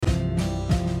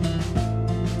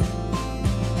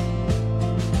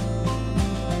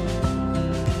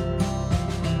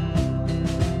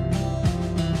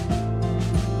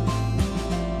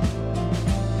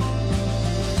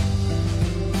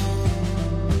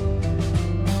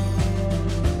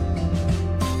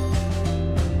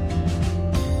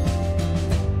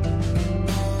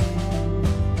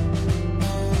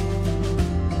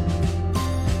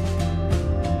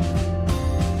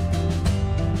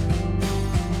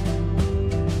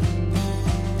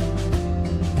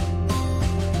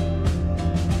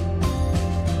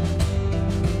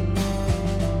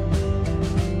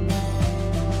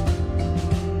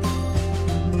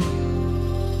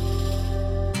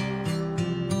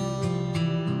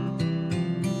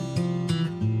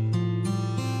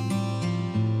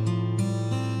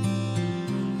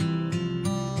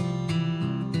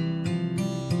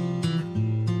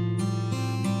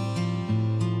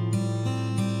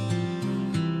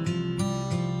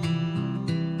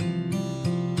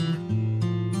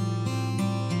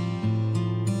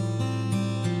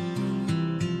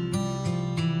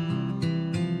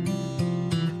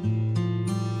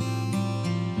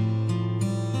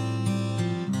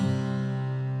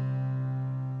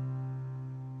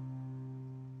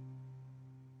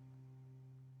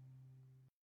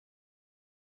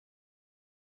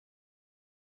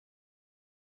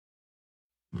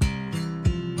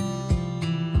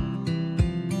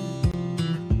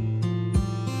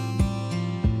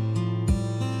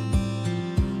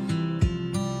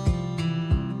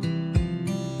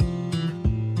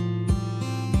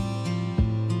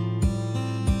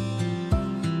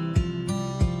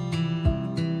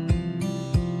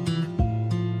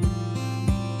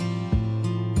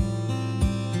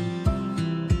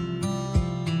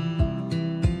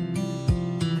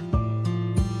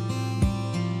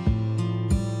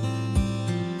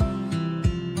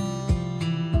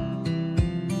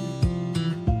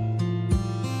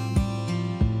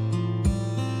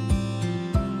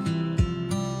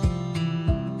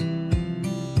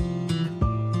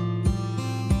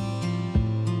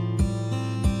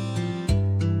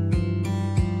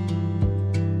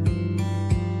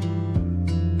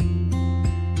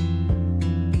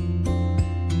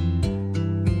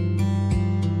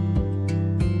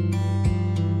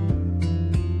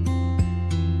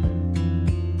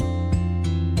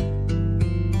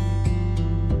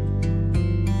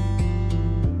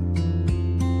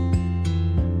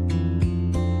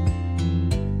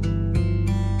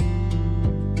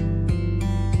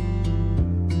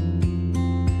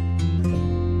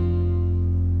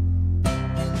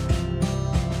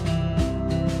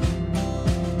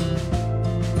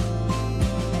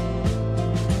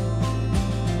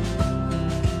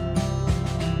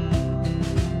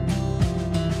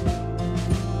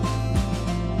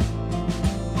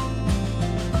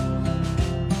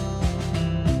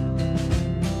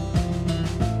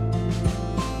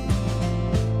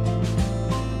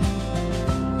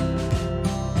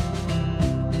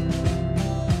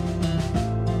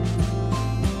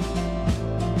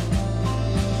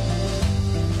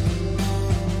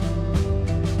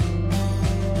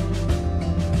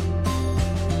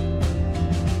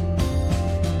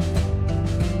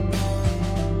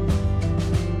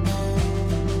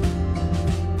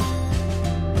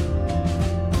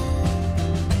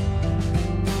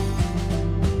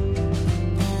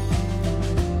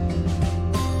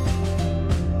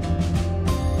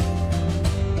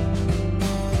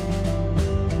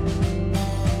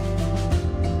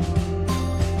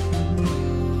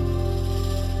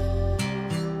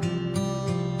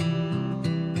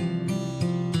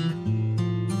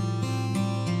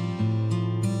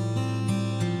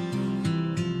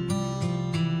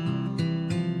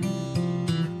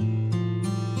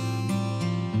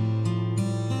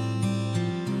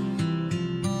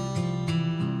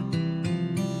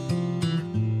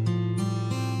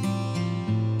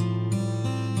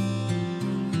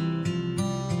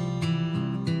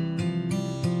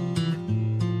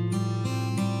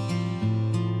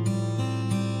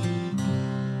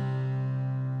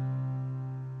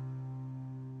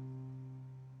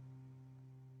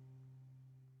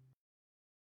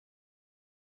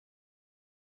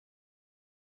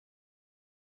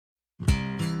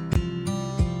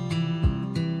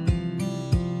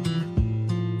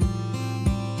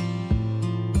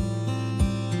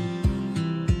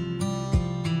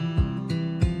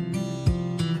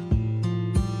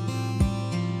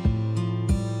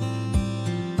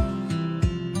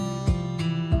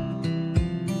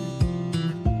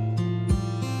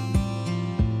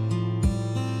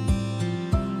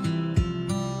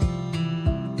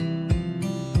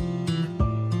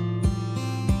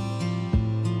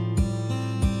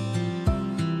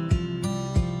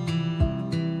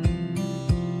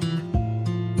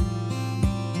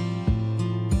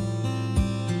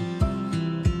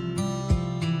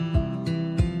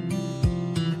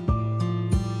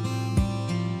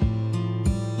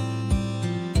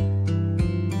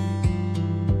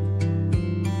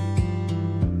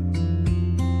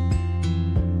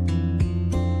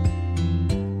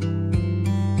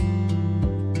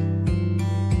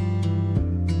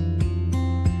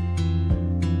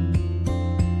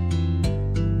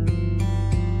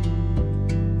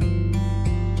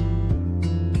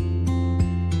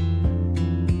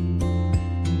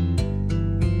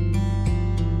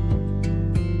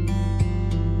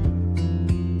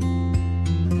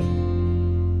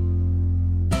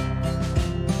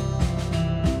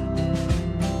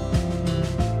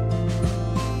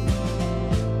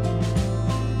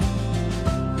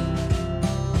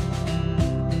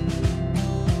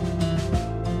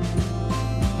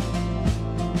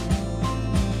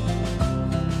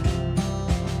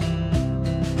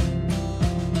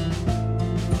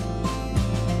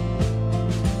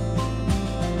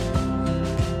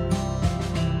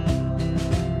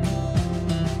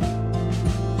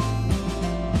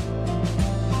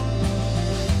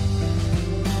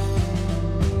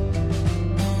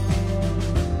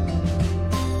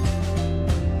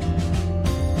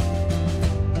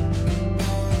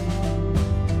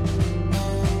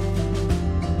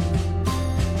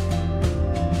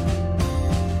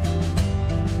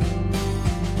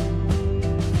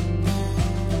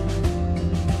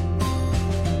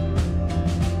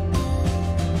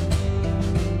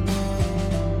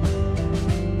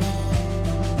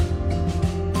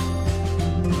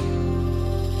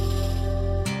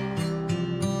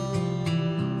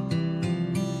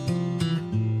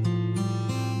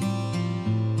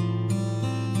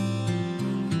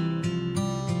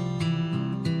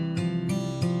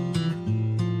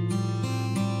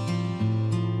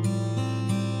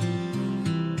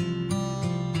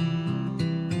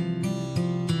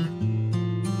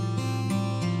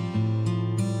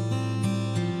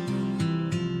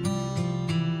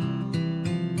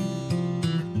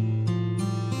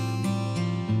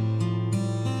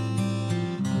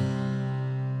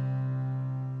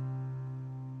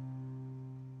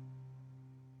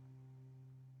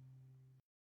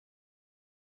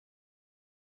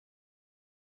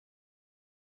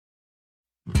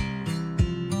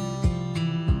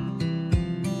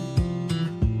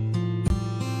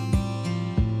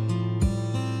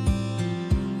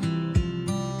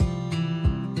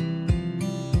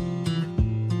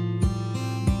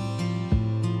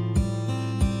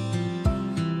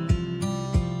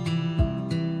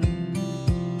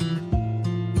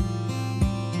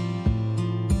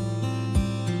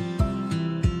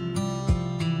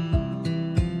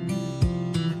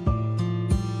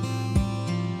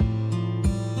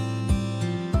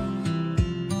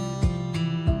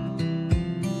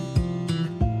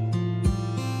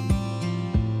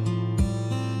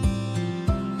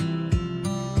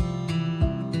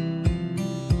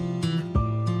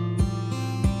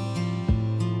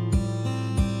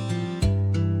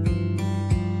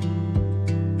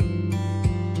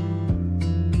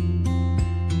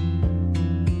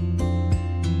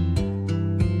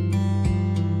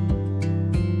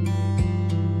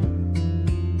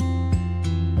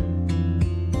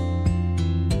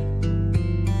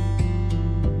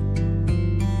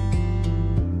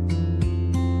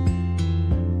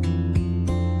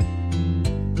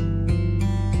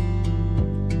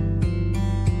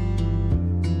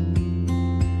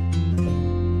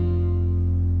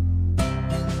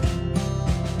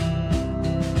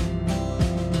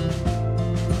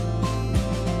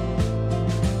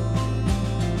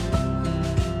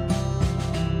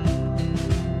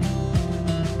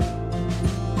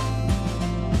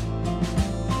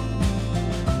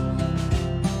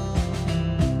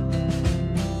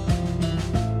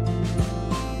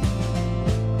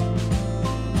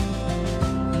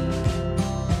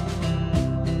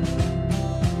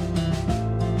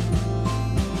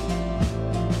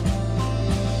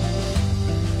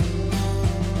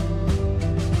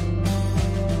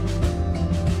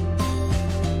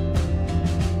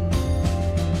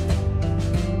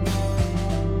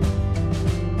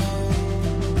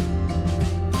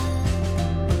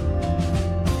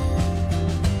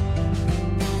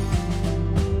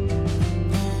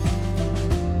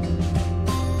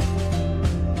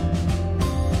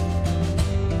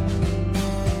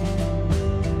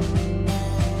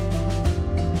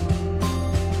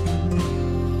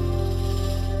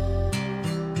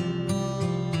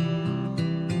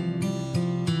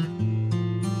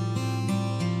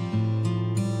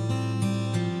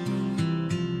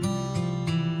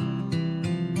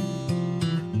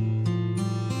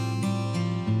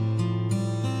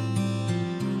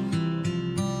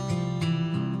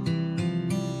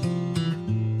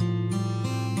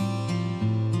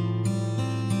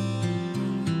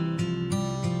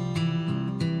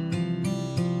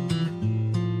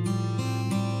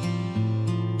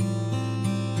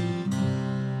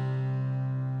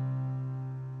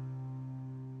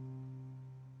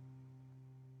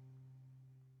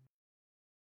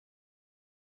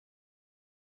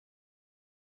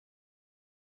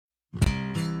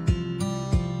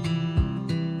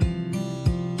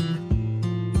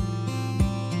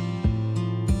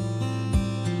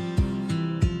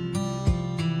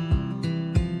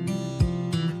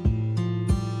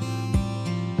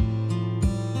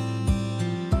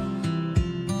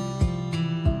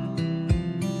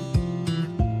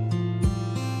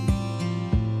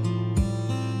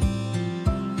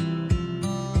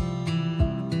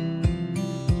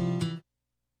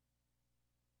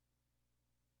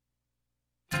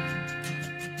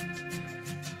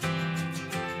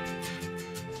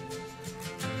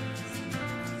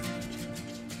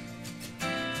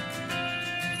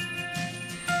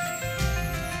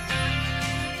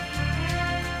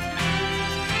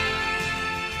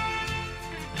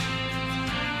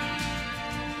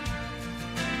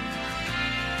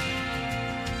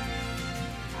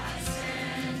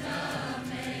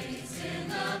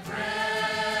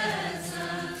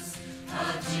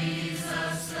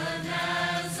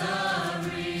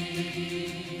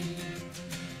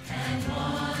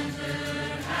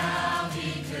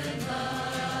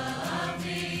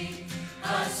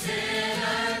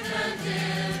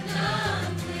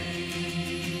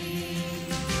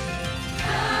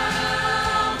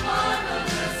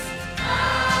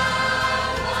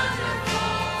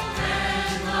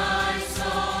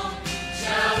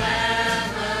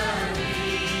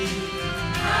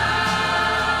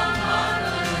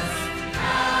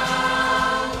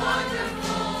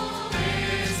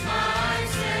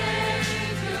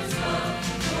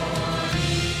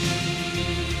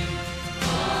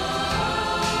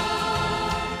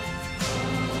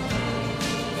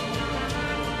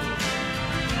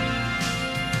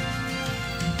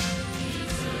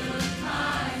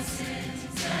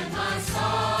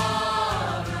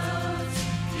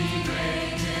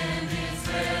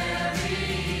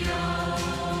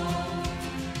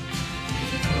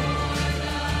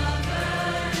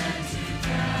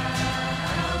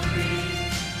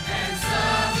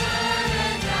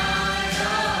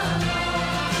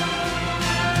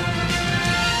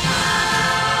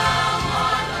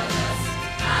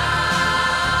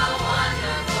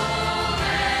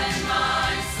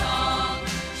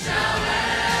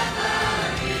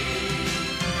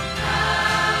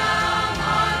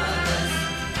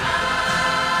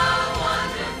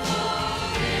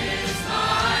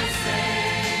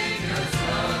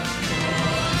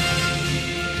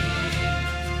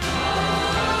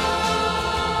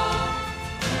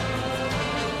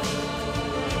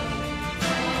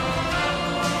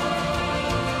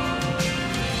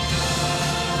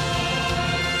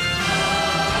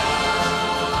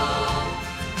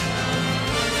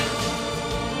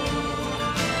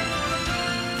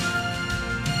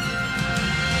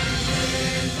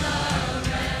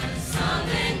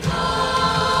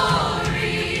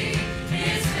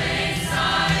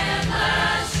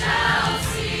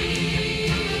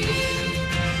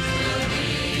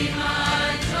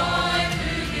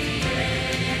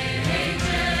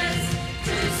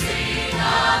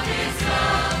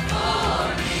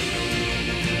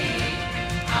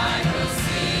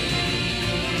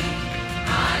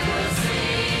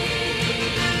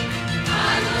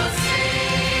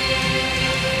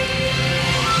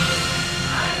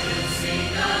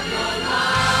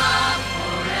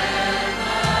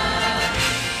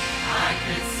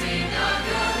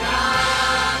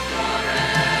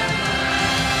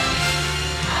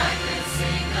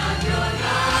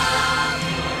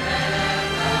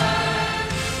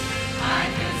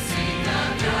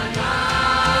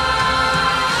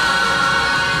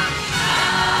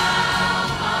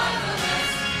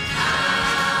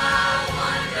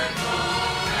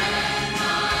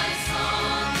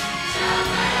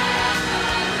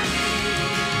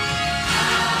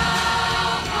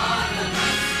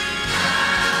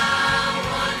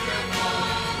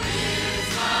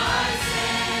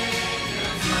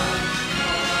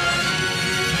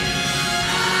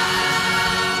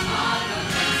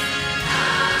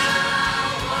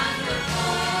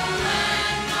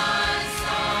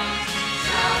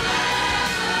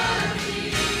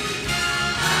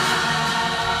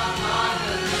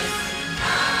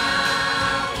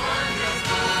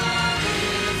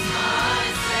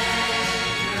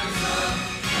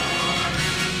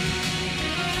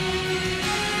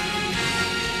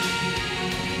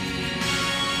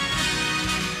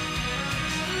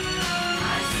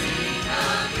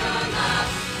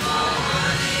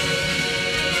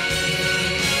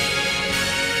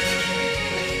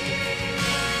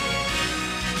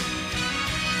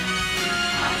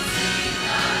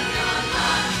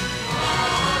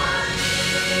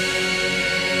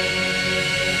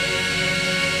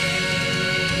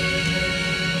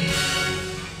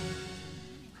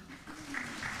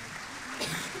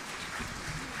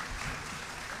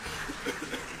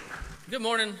Good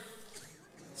morning.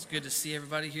 It's good to see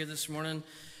everybody here this morning.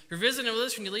 If you're visiting with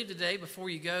us when you leave today,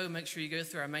 before you go, make sure you go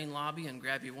through our main lobby and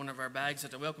grab you one of our bags at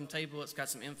the welcome table. It's got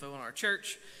some info on our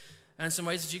church and some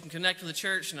ways that you can connect with the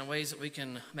church and ways that we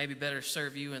can maybe better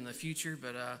serve you in the future.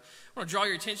 But I want to draw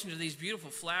your attention to these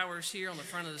beautiful flowers here on the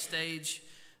front of the stage.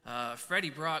 Freddie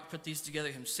Brock put these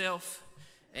together himself,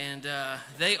 and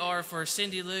they are for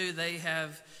Cindy Lou.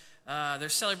 They're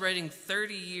celebrating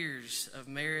 30 years of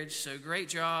marriage, so great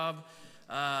job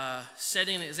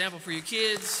setting an example for your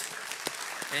kids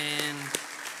and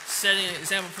setting an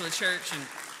example for the church. And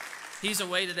he's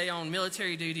away today on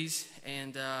military duties,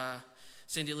 and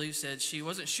Cindy Lou said she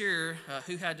wasn't sure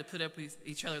who had to put up with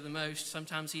each other the most.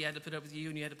 Sometimes he had to put up with you,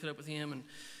 and you had to put up with him. And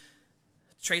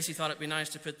Tracy thought it'd be nice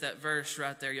to put that verse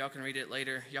right there. Y'all can read it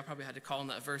later. Y'all probably had to call on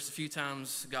that verse a few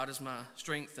times. God is my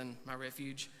strength and my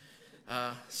refuge.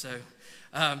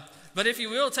 But if you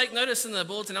will, take notice in the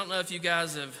bulletin. I don't know if you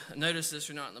guys have noticed this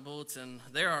or not in the bulletin.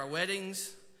 There are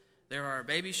weddings, there are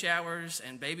baby showers,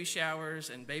 and baby showers,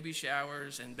 and baby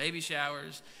showers, and baby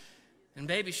showers, and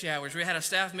baby showers. We had a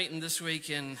staff meeting this week,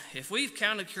 and if we've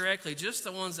counted correctly, just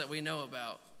the ones that we know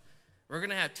about, we're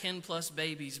going to have 10 plus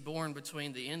babies born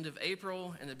between the end of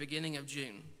April and the beginning of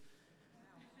June.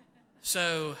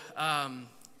 So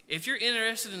if you're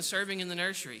interested in serving in the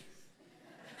nursery,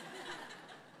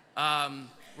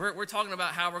 we're talking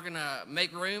about how we're going to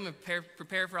make room and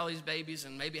prepare for all these babies,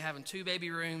 and maybe having 2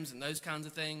 baby rooms and those kinds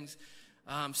of things.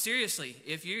 Seriously,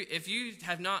 if you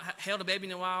have not held a baby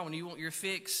in a while and you want your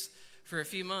fix for a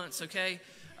few months, okay,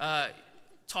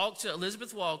 talk to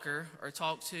Elizabeth Walker or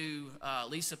talk to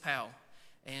Lisa Powell,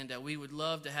 and we would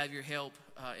love to have your help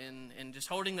in just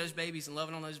holding those babies and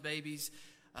loving on those babies.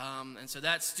 And so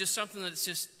that's just something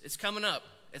it's coming up.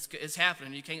 It's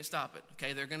happening. You can't stop it.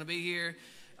 Okay, they're going to be here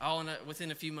all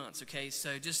within a few months, okay?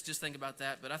 So just think about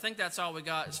that. But I think that's all we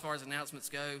got as far as announcements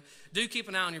go. Do keep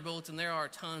an eye on your bulletin. There are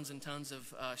tons and tons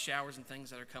of showers and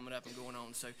things that are coming up and going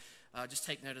on. So just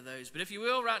take note of those. But if you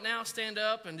will, right now, stand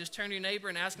up and just turn to your neighbor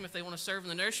and ask them if they want to serve in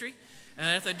the nursery.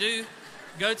 And if they do,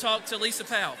 go talk to Lisa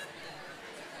Powell.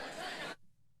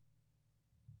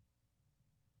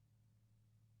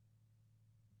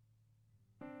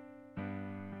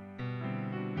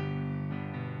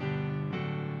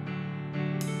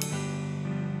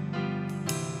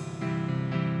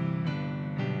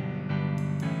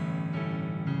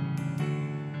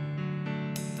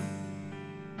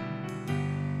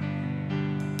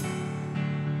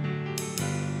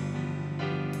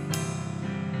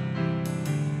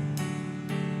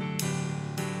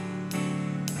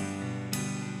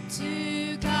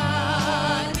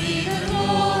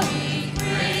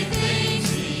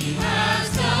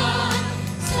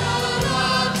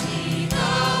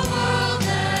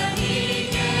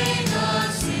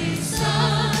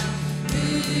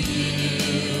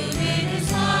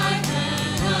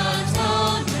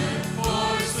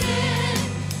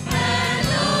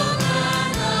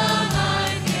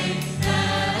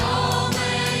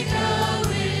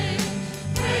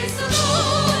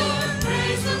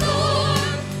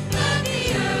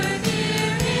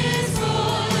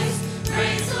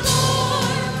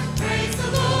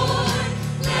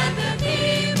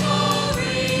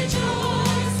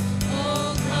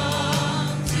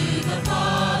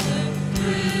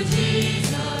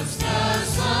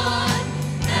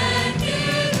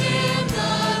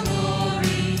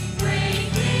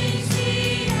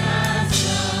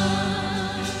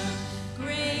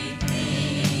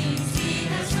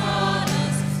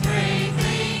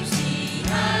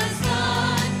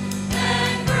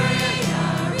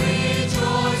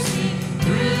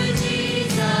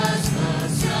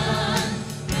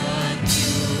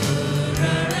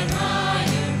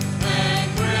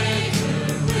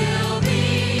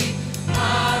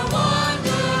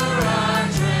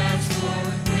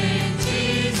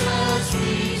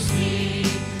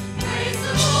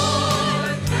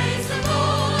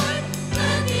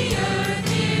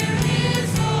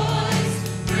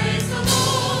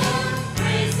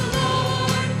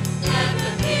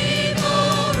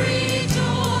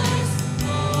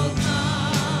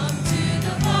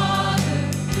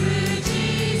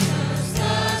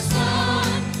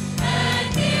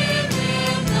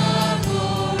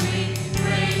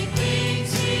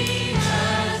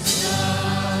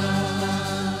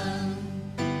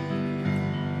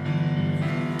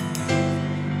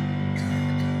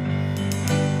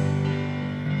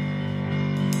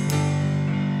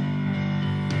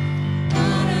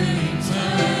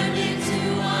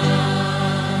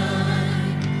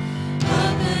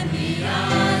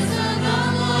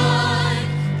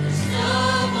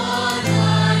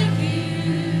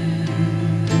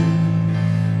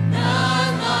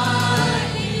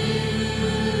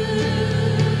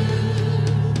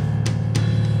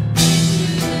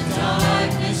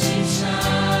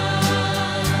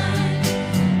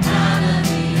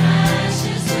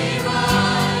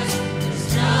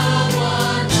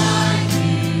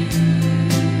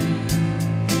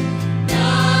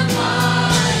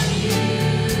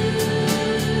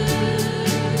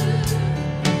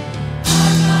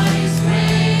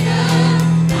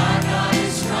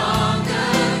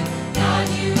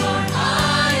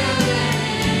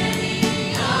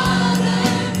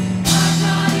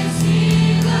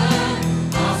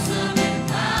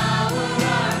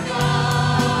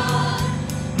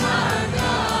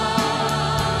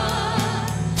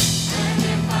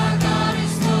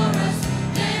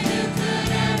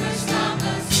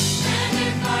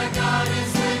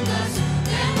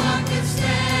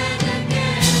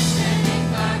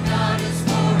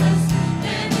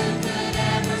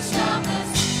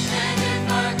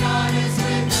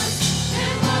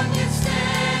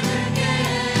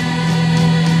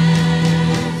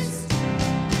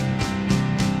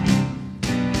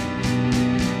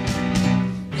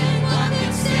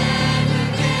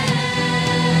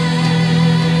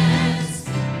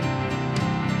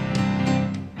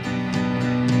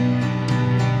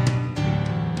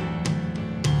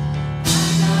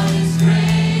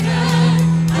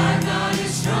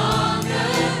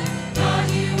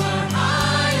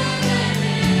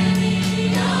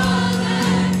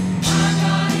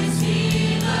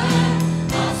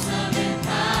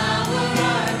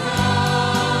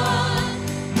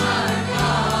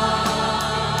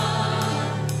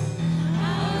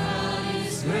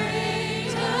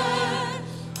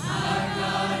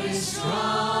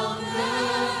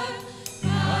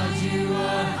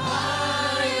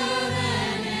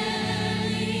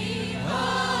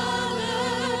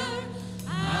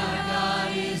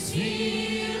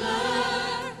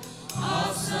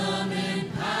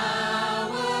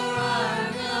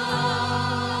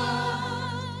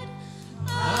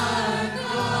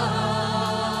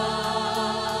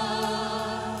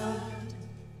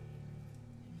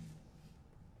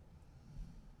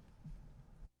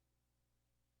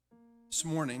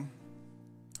 morning,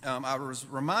 I was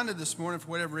reminded this morning, for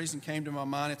whatever reason came to my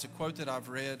mind. It's a quote that I've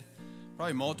read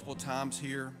probably multiple times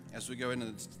here as we go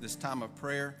into this time of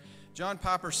prayer. John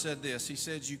Piper said this. He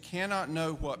said, "You cannot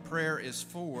know what prayer is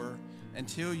for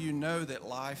until you know that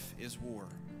life is war."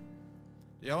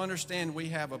 Do y'all understand we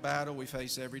have a battle we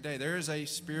face every day? There is a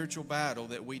spiritual battle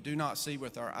that we do not see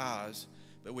with our eyes,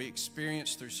 but we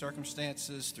experience through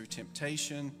circumstances, through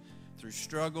temptation, through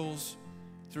struggles,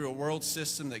 through a world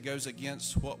system that goes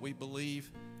against what we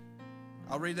believe.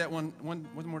 I'll read that one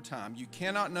more time. You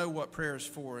cannot know what prayer is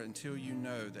for until you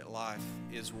know that life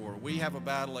is war. We have a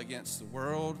battle against the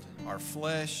world, our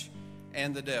flesh,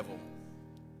 and the devil.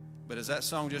 But as that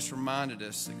song just reminded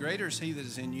us, the greater is he that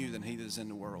is in you than he that is in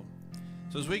the world.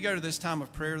 So as we go to this time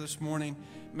of prayer this morning,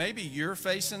 maybe you're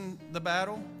facing the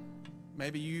battle.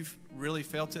 Maybe you've really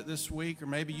felt it this week, or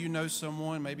maybe you know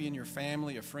someone, maybe in your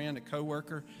family, a friend, a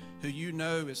coworker, who you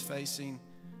know is facing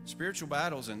spiritual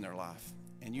battles in their life,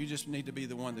 and you just need to be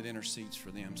the one that intercedes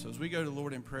for them. So as we go to the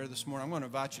Lord in prayer this morning, I'm going to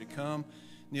invite you to come,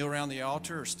 kneel around the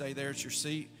altar, or stay there at your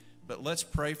seat, but let's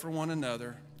pray for one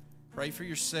another. Pray for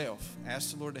yourself.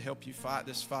 Ask the Lord to help you fight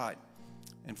this fight,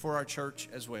 and for our church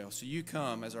as well. So you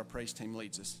come as our praise team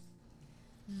leads us.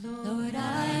 Lord,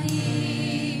 I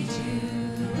need you.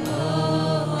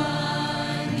 Oh,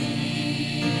 I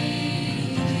need you.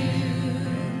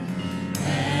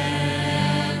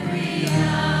 Every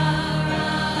hour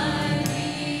I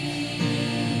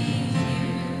need you.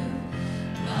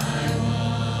 My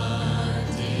one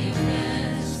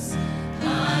defense,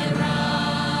 my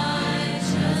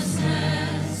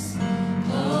righteousness.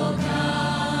 Oh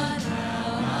God,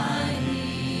 how I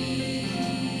need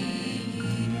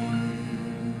you.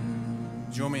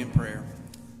 Join me in prayer.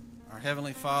 Our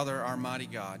Heavenly Father, our mighty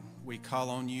God, we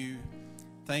call on you,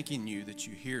 thanking you that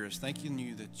you hear us, thanking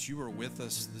you that you are with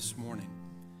us this morning.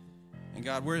 And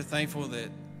God, we're thankful that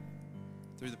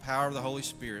through the power of the Holy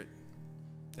Spirit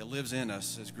that lives in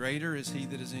us, as greater is he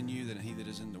that is in you than he that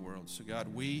is in the world. So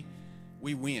God, we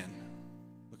win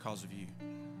because of you.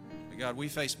 But God, we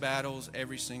face battles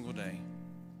every single day.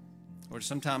 Lord,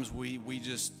 sometimes we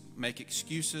just make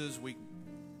excuses, we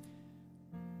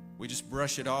just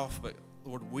brush it off, but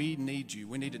Lord, we need you.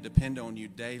 We need to depend on you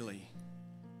daily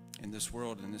in this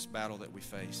world, in this battle that we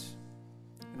face.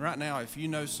 And right now, if you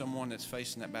know someone that's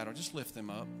facing that battle, just lift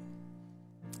them up.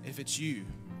 If it's you,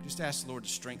 just ask the Lord to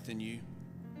strengthen you.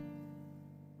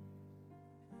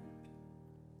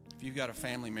 If you've got a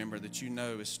family member that you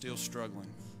know is still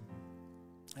struggling,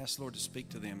 ask the Lord to speak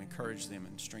to them, encourage them,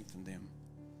 and strengthen them,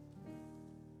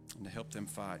 and to help them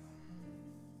fight.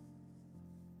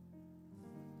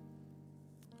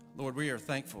 Lord, we are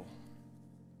thankful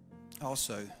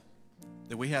also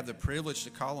that we have the privilege to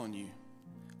call on you.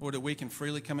 Lord, that we can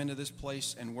freely come into this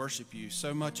place and worship you.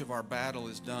 So much of our battle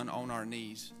is done on our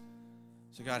knees.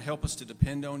 So God, help us to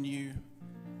depend on you.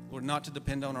 Lord, not to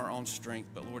depend on our own strength,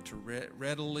 but Lord, to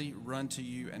readily run to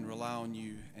you and rely on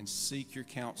you and seek your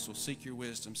counsel, seek your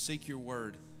wisdom, seek your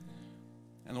word.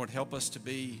 And Lord, help us to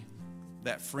be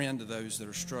that friend to those that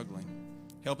are struggling.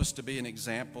 Help us to be an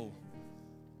example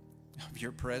of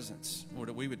your presence. Lord,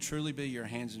 that we would truly be your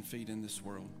hands and feet in this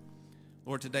world.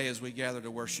 Lord, today as we gather to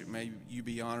worship, may you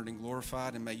be honored and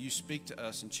glorified, and may you speak to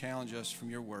us and challenge us from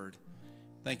your word.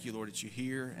 Thank you, Lord, that you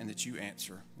hear and that you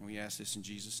answer. And we ask this in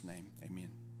Jesus' name.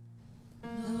 Amen.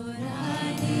 Lord,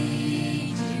 I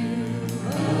need you.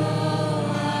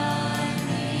 Oh, I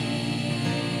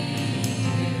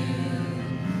need you.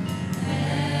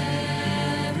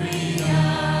 Every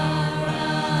hour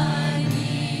I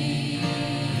need you.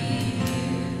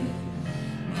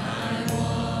 My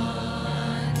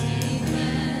one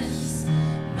defense,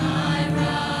 my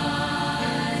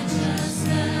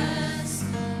righteousness.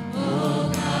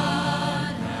 Oh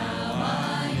God, how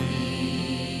I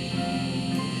need you.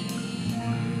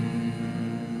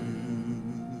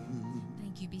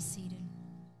 Thank you. Be seated.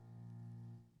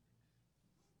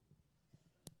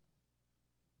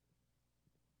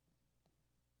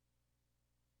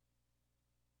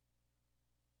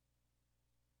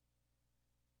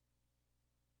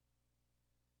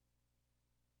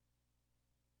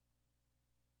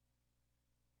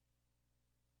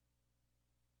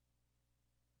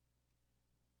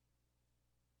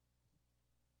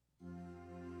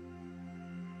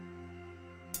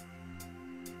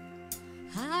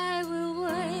 I will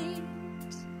wait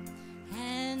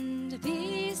and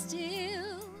be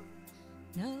still,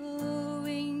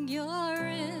 knowing you're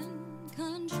in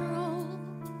control.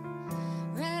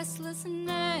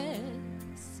 Restlessness,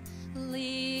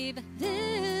 leave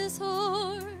this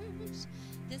heart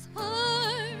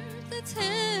that's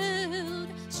held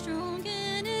strong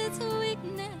in its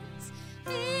weakness.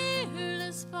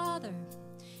 Fearless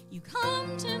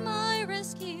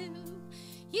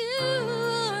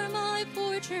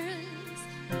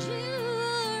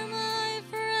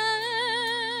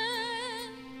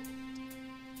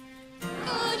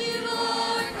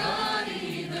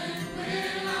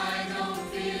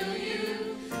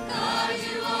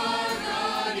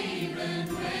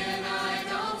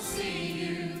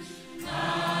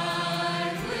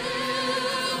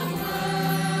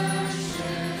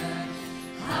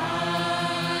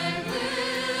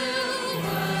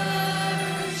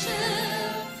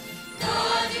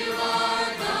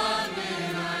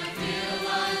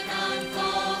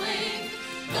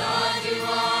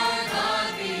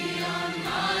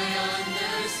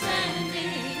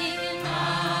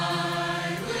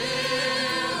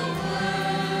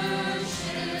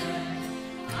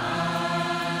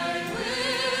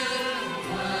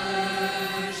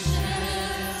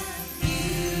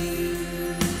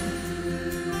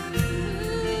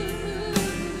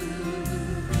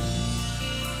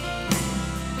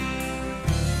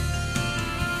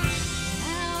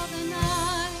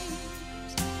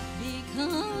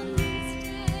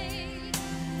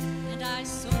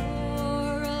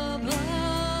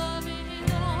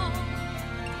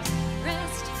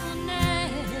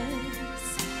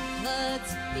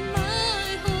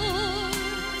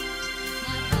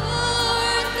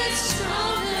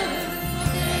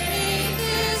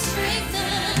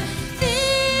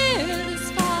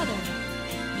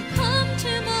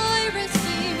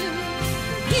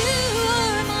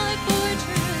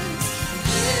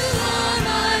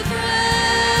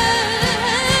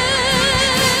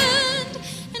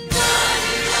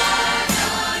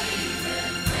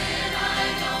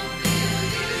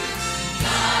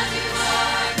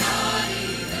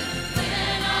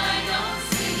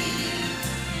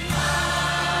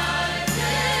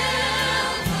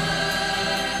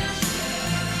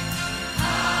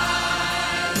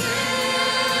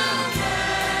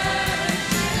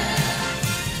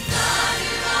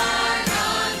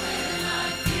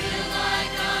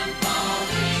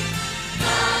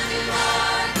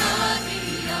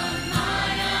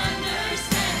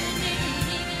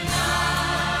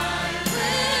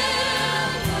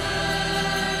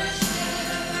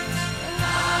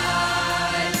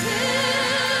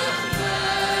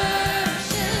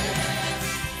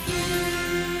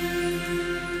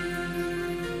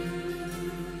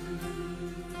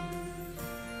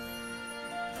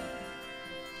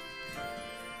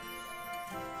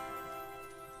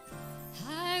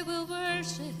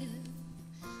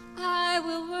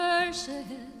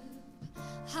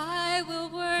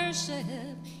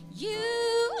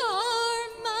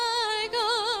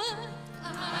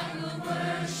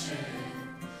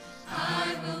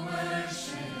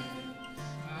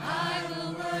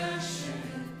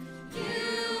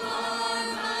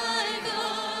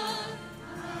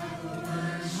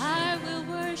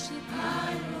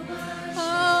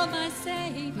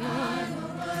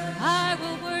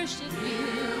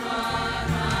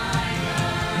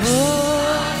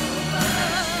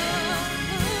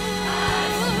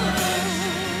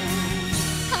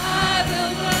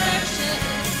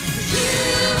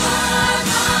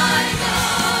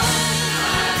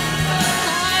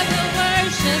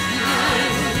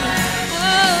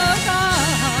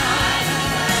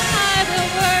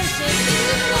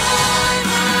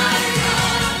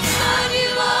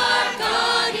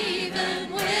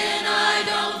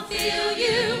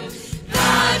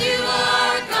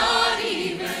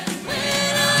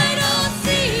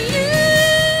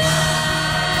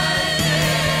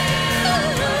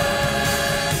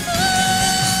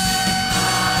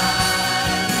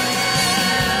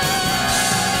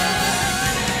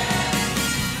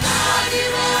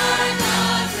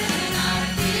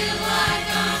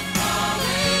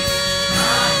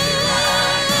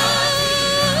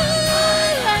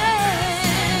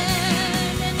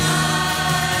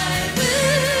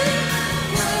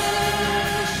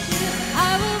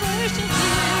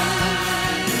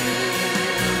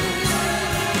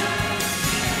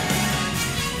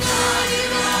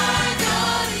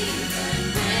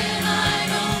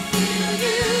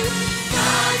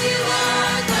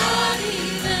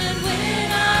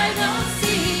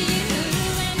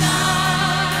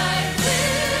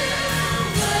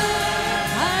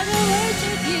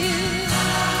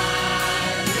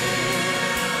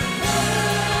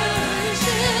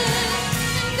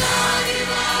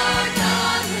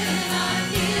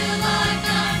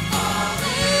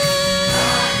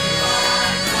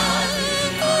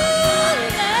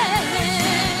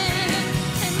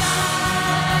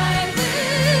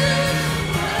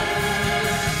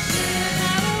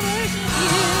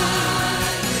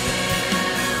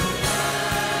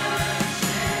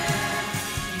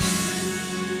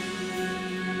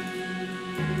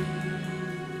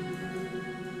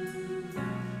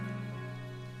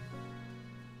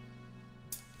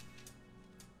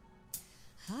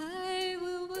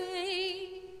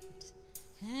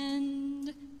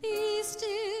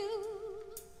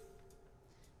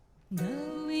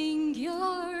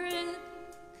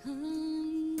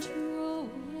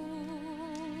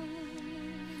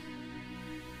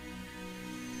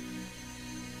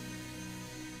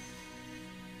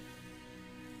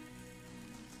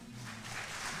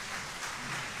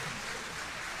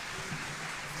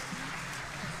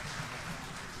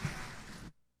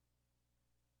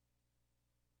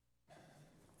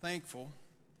Thankful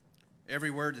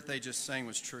every word that they just sang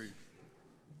was true.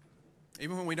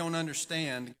 Even when we don't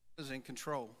understand, God is in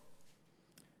control.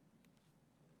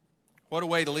 What a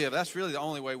way to live. That's really the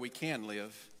only way we can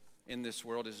live in this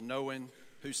world, is knowing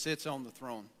who sits on the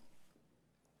throne.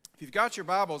 If you've got your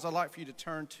Bibles, I'd like for you to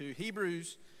turn to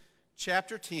Hebrews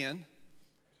chapter 10.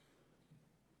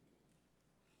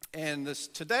 And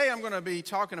today I'm going to be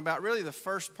talking about really the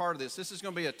first part of this. This is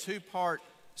going to be a two-part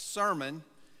sermon.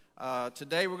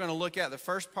 Today we're going to look at the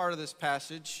first part of this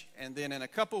passage, and then in a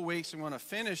couple weeks I'm going to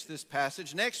finish this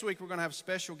passage. Next week we're going to have a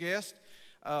special guest.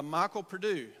 Michael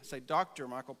Purdue. I say Dr.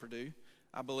 Michael Purdue,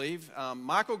 I believe.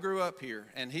 Michael grew up here,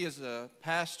 and he is a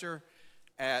pastor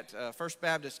at First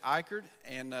Baptist Eichard.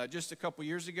 And just a couple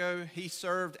years ago, he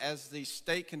served as the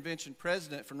state convention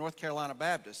president for North Carolina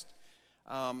Baptist.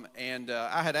 I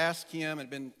had asked him and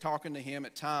been talking to him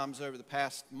at times over the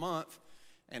past month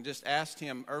and just asked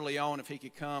him early on if he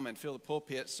could come and fill the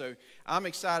pulpit. So I'm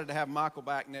excited to have Michael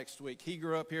back next week. He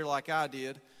grew up here like I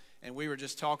did, and we were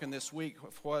just talking this week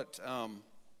of what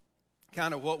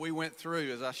kind of what we went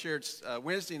through. As I shared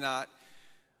Wednesday night,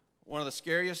 one of the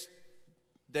scariest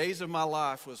days of my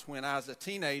life was when I was a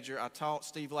teenager. I taught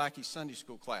Steve Lackey's Sunday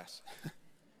school class.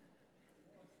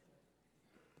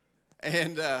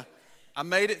 And I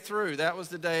made it through. That was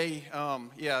the day.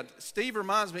 Steve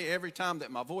reminds me every time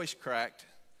that my voice cracked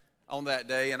on that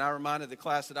day, and I reminded the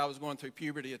class that I was going through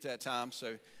puberty at that time,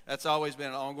 so that's always been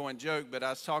an ongoing joke. But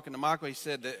I was talking to Michael. He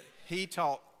said that he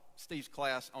taught Steve's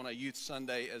class on a youth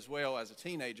Sunday as well as a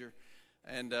teenager,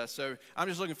 and so I'm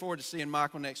just looking forward to seeing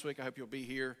Michael next week. I hope you'll be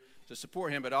here to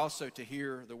support him, but also to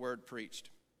hear the word preached.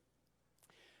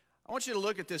 I want you to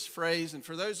look at this phrase, and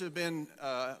for those who have been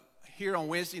here on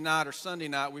Wednesday night or Sunday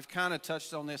night, we've kind of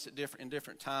touched on this in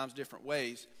different times, different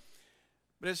ways.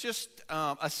 But it's just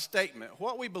a statement.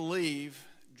 What we believe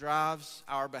drives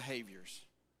our behaviors.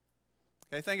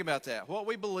 Okay, think about that. What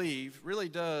we believe really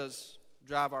does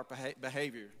drive our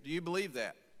behavior. Do you believe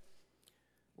that?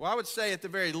 Well, I would say at the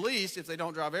very least, if they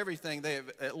don't drive everything, they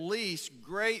have at least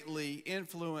greatly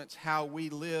influenced how we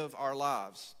live our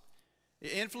lives.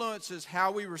 It influences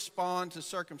how we respond to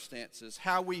circumstances,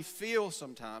 how we feel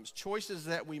sometimes, choices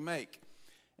that we make.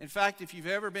 In fact, if you've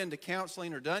ever been to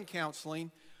counseling or done counseling,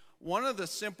 one of the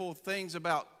simple things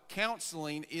about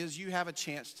counseling is you have a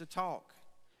chance to talk.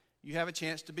 You have a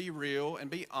chance to be real and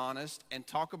be honest and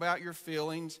talk about your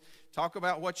feelings, talk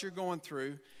about what you're going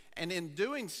through. And in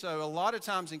doing so, a lot of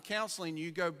times in counseling,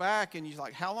 you go back and you're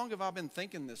like, how long have I been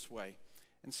thinking this way?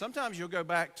 And sometimes you'll go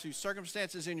back to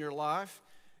circumstances in your life,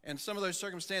 and some of those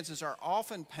circumstances are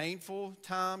often painful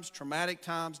times, traumatic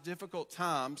times, difficult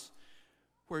times,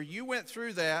 where you went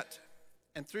through that,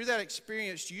 and through that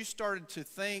experience, you started to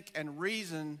think and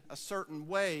reason a certain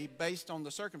way based on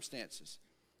the circumstances.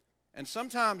 And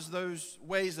sometimes those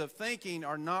ways of thinking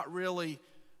are not really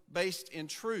based in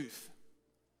truth.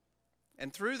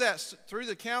 And through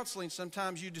the counseling,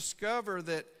 sometimes you discover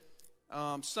that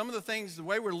some of the things, the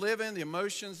way we're living, the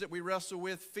emotions that we wrestle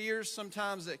with, fears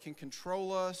sometimes that can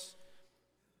control us,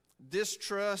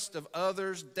 distrust of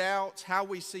others, doubts, how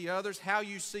we see others, how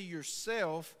you see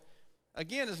yourself,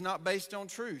 again, is not based on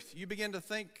truth. You begin to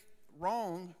think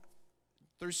wrong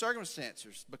through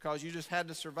circumstances because you just had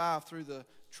to survive through the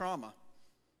trauma.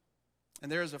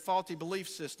 And there is a faulty belief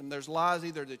system. There's lies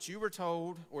either that you were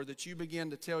told or that you began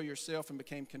to tell yourself and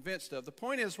became convinced of. The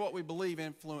point is, what we believe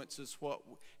influences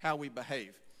how we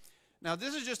behave. Now,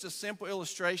 this is just a simple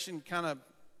illustration, kind of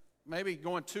maybe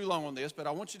going too long on this, but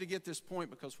I want you to get this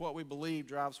point because what we believe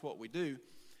drives what we do.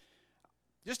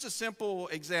 Just a simple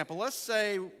example. Let's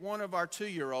say one of our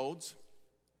 2-year-olds,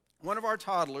 one of our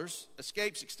toddlers,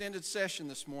 escapes extended session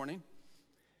this morning,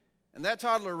 and that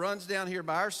toddler runs down here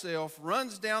by herself,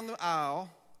 runs down the aisle,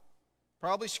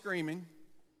 probably screaming,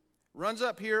 runs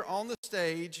up here on the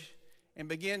stage and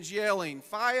begins yelling,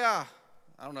 "Fire!"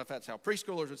 I don't know if that's how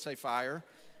preschoolers would say fire.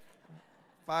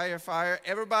 Fire, fire.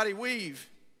 Everybody weave.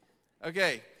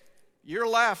 Okay, you're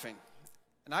laughing.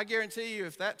 And I guarantee you,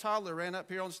 if that toddler ran up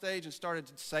here on stage and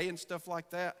started saying stuff like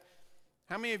that,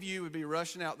 how many of you would be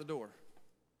rushing out the door?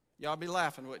 Y'all be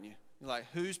laughing, wouldn't you? You're like,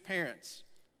 whose parents?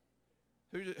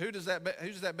 Who does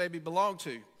that baby belong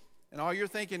to? And all you're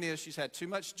thinking is she's had too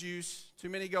much juice, too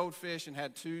many goldfish, and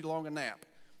had too long a nap.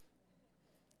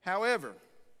 However,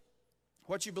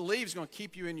 what you believe is going to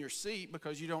keep you in your seat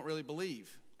because you don't really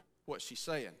believe what she's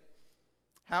saying.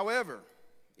 However,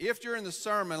 if during the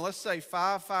sermon, let's say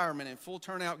 5 firemen in full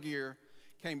turnout gear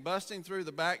came busting through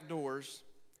the back doors,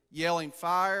 yelling,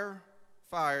 "Fire,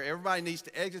 fire, everybody needs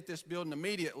to exit this building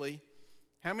immediately,"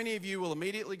 how many of you will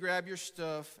immediately grab your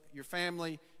stuff, your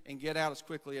family, and get out as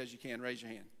quickly as you can? Raise your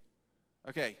hand.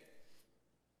 Okay.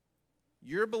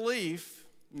 Your belief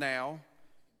now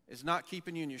is not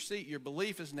keeping you in your seat. Your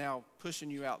belief is now pushing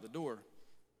you out the door.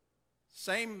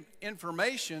 Same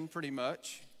information, pretty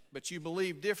much, but you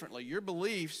believe differently. Your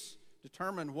beliefs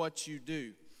determine what you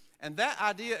do. And that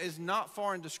idea is not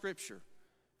far into Scripture.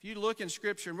 If you look in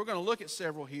Scripture, and we're going to look at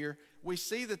several here, we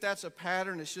see that that's a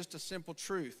pattern. It's just a simple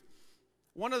truth.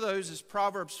 One of those is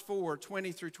Proverbs 4,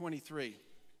 20 through 23.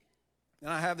 And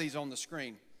I have these on the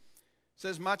screen. It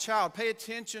says, "My child, pay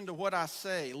attention to what I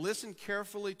say. Listen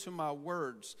carefully to my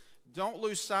words. Don't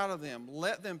lose sight of them.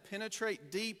 Let them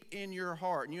penetrate deep in your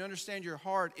heart. And you understand your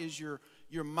heart is your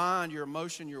mind, your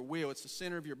emotion, your will. It's the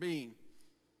center of your being.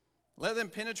 Let them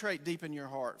penetrate deep in your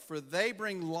heart, for they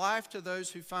bring life to those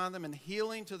who find them and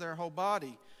healing to their whole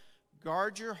body.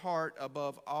 Guard your heart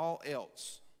above all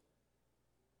else.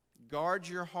 Guard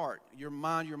your heart, your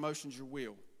mind, your emotions, your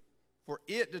will, for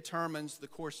it determines the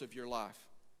course of your life.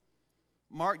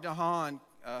 Mark DeHaan,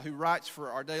 who writes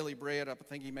for Our Daily Bread, I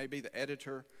think he may be the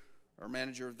editor or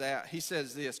manager of that, he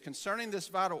says this, concerning this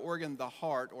vital organ, the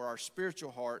heart, or our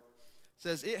spiritual heart,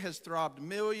 says it has throbbed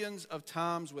millions of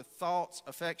times with thoughts,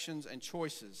 affections, and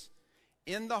choices.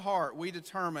 In the heart, we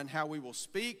determine how we will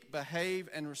speak, behave,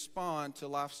 and respond to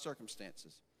life's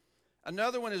circumstances.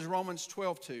 Another one is Romans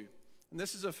 12:2. And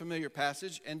this is a familiar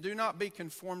passage. And do not be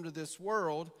conformed to this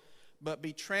world, but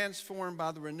be transformed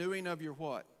by the renewing of your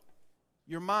what?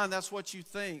 Your mind. That's what you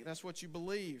think. That's what you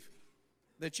believe.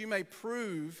 That you may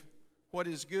prove what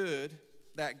is good,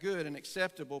 that good and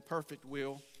acceptable, perfect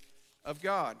will of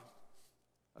God.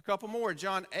 A couple more.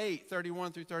 John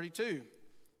 8:31-32.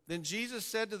 Then Jesus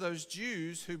said to those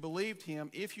Jews who believed him,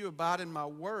 if you abide in my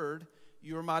word,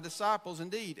 you are my disciples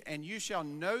indeed, and you shall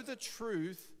know the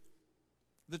truth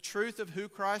of who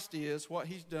Christ is, what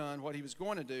he's done, what he was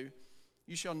going to do.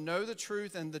 You shall know the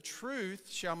truth, and the truth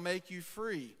shall make you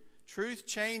free. Truth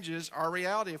changes our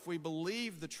reality if we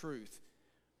believe the truth.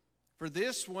 For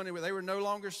this one, they were no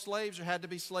longer slaves or had to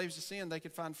be slaves to sin. They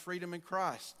could find freedom in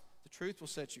Christ. The truth will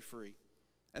set you free.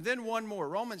 And then one more,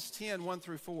 Romans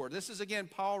 10:1-4. This is again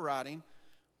Paul writing,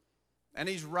 and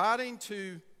he's writing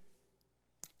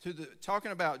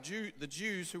talking about the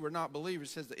Jews who were not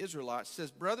believers. It says the Israelites. It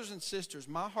says, brothers and sisters,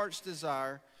 my heart's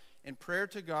desire and prayer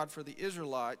to God for the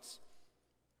Israelites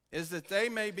is that they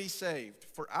may be saved.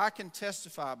 For I can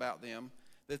testify about them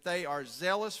that they are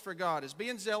zealous for God. Is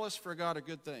being zealous for God a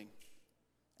good thing?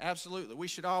 Absolutely. We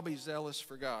should all be zealous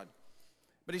for God.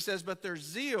 But he says, but their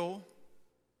zeal,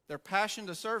 their passion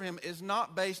to serve him is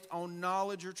not based on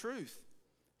knowledge or truth,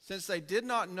 since they did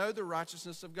not know the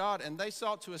righteousness of God, and they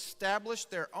sought to establish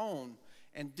their own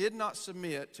and did not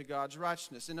submit to God's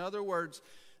righteousness. In other words,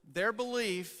 their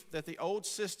belief that the old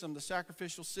system, the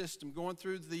sacrificial system, going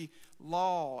through the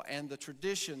law and the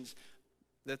traditions,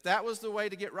 that was the way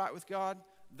to get right with God,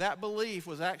 that belief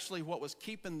was actually what was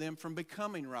keeping them from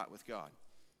becoming right with God.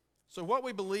 So what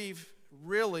we believe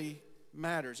really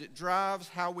matters. It drives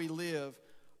how we live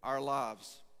our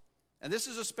lives. And this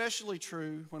is especially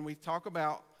true when we talk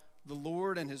about the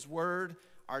Lord and his word.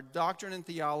 Our doctrine and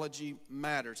theology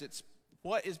matters. It's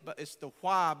the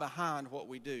why behind what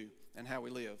we do and how we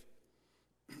live.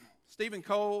 Stephen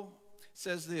Cole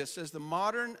says this, the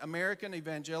modern American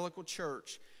evangelical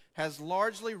church has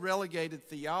largely relegated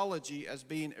theology as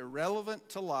being irrelevant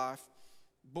to life,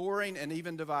 boring, and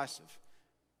even divisive.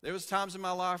 There was times in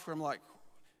my life where I'm like,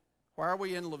 why are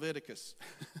we in Leviticus?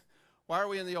 Why are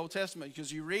we in the Old Testament?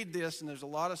 Because you read this and there's a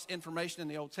lot of information in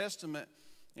the Old Testament.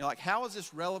 You're like, how is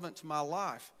this relevant to my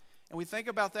life? And we think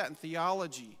about that in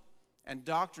theology and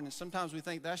doctrine, and sometimes we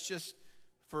think that's just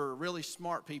for really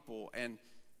smart people, and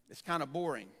it's kind of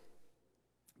boring.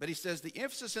 But he says the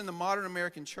emphasis in the modern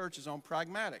American church is on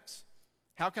pragmatics.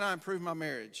 How can I improve my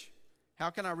marriage? How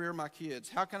can I rear my kids?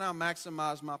 How can I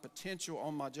maximize my potential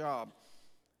on my job?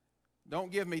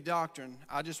 Don't give me doctrine.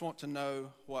 I just want to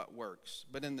know what works.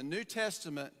 But in the New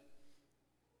Testament,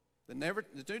 the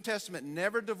New Testament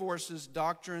never divorces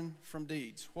doctrine from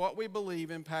deeds. What we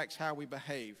believe impacts how we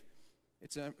behave.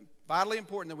 It's vitally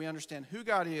important that we understand who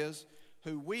God is,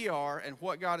 who we are, and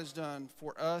what God has done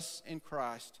for us in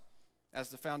Christ as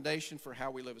the foundation for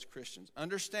how we live as Christians.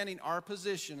 Understanding our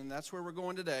position, and that's where we're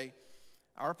going today,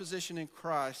 our position in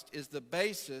Christ is the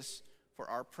basis for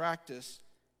our practice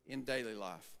in daily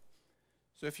life.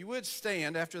 So if you would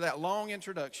stand after that long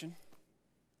introduction,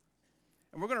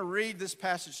 and we're going to read this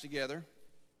passage together,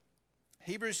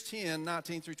 Hebrews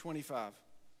 10:19-25.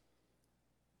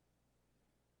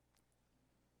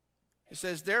 It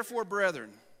says, therefore,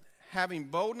 brethren, having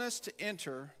boldness to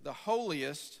enter the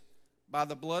holiest by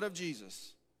the blood of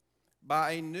Jesus,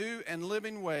 by a new and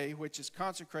living way which is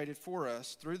consecrated for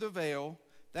us through the veil,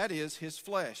 that is, his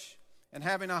flesh, and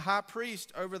having a high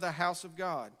priest over the house of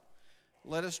God,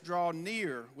 let us draw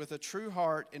near with a true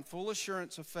heart in full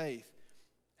assurance of faith,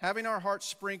 having our hearts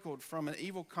sprinkled from an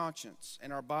evil conscience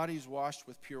and our bodies washed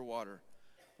with pure water.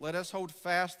 Let us hold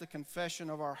fast the confession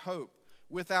of our hope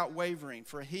without wavering,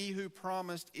 for he who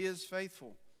promised is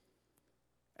faithful.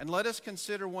 And let us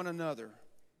consider one another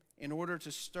in order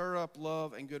to stir up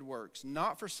love and good works,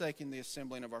 not forsaking the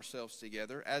assembling of ourselves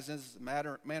together, as is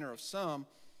the manner of some,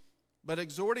 but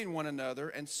exhorting one another,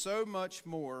 and so much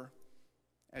more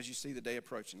as you see the day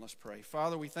approaching. Let's pray.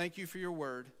 Father, we thank you for your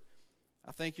word.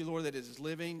 I thank you, Lord, that it is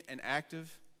living and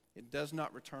active. It does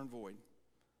not return void.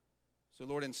 So,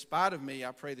 Lord, in spite of me,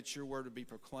 I pray that your word would be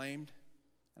proclaimed,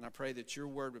 and I pray that your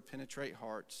word would penetrate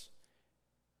hearts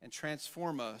and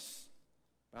transform us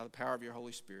by the power of your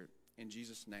Holy Spirit. In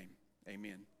Jesus' name,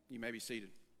 amen. You may be seated.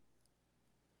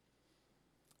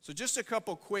 So just a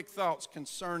couple quick thoughts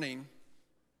concerning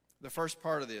the first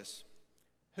part of this.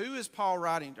 Who is Paul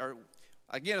writing? Or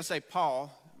again, I say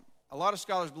Paul. A lot of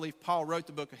scholars believe Paul wrote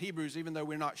the book of Hebrews, even though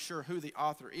we're not sure who the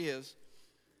author is.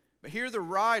 But here the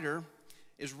writer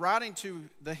is writing to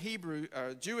the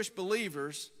Jewish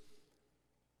believers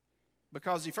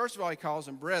because first of all, he calls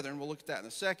them brethren. We'll look at that in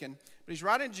a second. But he's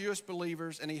writing to Jewish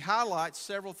believers, and he highlights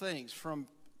several things. From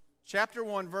chapter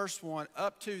 1, verse 1,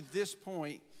 up to this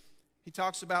point, he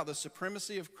talks about the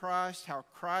supremacy of Christ, how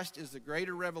Christ is the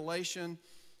greater revelation.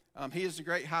 He is the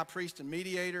great high priest and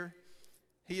mediator.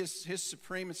 He is his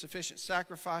supreme and sufficient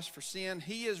sacrifice for sin.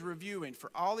 He is reviewing,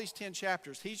 for all these 10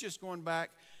 chapters, he's just going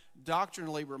back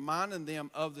doctrinally, reminding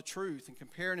them of the truth and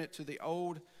comparing it to the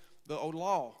old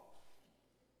law.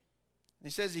 And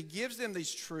he says he gives them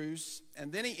these truths,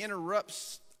 and then he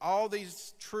interrupts all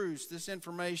these truths, this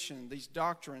information, these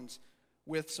doctrines,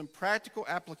 with some practical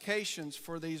applications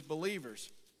for these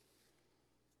believers.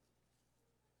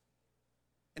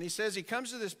 And he says he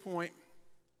comes to this point,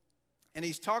 and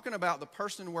he's talking about the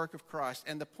person and work of Christ.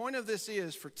 And the point of this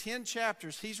is, for 10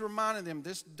 chapters, he's reminding them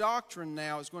this doctrine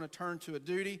now is going to turn to a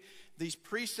duty. These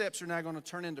precepts are now going to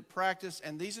turn into practice,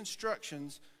 and these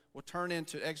instructions will turn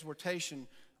into exhortation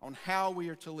on how we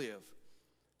are to live.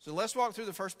 So let's walk through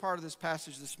the first part of this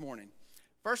passage this morning.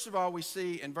 First of all, we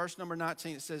see in verse number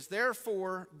 19, it says,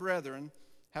 "Therefore, brethren,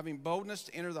 having boldness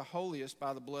to enter the holiest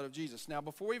by the blood of Jesus." Now,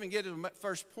 before we even get to the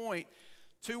first point,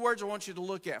 2 words I want you to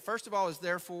look at. First of all is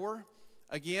therefore.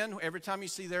 Again, every time you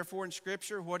see therefore in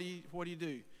Scripture, what do you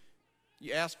do?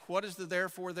 You ask, what is the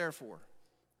therefore?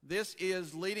 This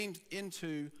is leading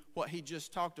into what he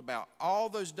just talked about. All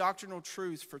those doctrinal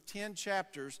truths for 10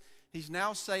 chapters, he's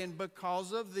now saying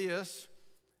because of this,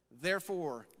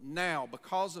 therefore, now,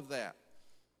 because of that.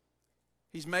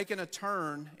 He's making a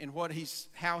turn in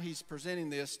how he's presenting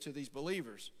this to these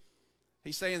believers.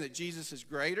 He's saying that Jesus is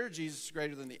greater. Jesus is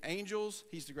greater than the angels.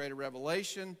 He's the greater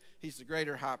revelation. He's the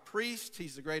greater high priest.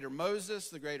 He's the greater Moses,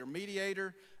 the greater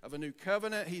mediator of a new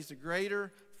covenant. He's the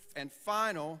greater and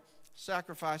final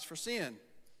sacrifice for sin.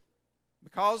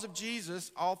 Because of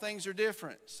Jesus, all things are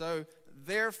different. So,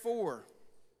 therefore,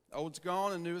 old's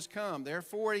gone and new has come.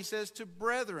 Therefore, he says to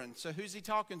brethren. So who's he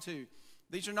talking to?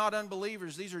 These are not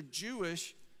unbelievers. These are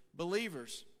Jewish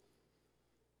believers.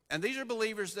 And these are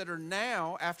believers that are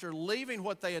now, after leaving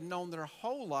what they had known their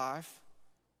whole life,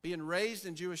 being raised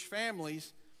in Jewish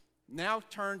families, now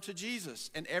turn to Jesus.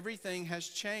 And everything has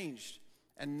changed.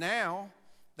 And now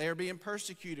they are being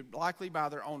persecuted, likely by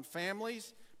their own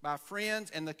families, by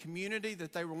friends, and the community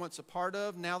that they were once a part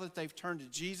of. Now that they've turned to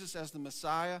Jesus as the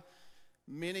Messiah,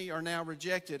 many are now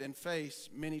rejected and face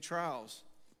many trials.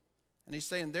 And he's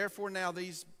saying, therefore, now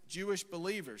these Jewish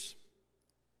believers.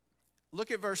 Look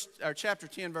at chapter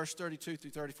 10, verse 32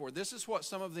 through 34. This is what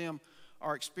some of them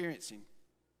are experiencing.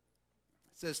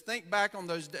 It says, think back on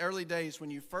those early days when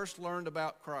you first learned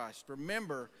about Christ.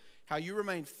 Remember how you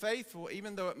remained faithful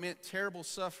even though it meant terrible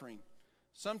suffering.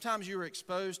 Sometimes you were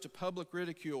exposed to public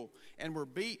ridicule and were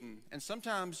beaten. And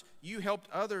sometimes you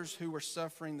helped others who were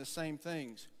suffering the same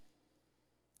things.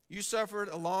 You suffered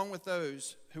along with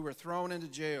those who were thrown into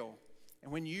jail.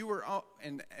 And when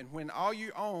when all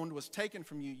you owned was taken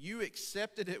from you, you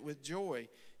accepted it with joy.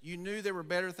 You knew there were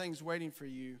better things waiting for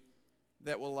you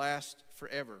that will last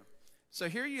forever. So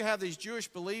here you have these Jewish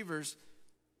believers,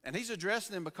 and he's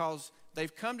addressing them because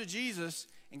they've come to Jesus,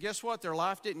 and guess what? Their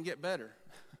life didn't get better.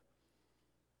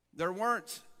 There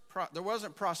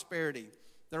wasn't prosperity.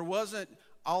 There wasn't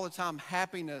all the time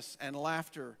happiness and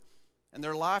laughter. And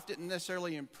their life didn't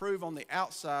necessarily improve on the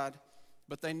outside.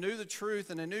 But they knew the truth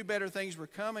and they knew better things were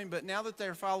coming. But now that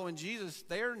they're following Jesus,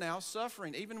 they are now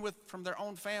suffering, even from their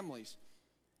own families.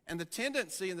 And the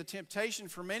tendency and the temptation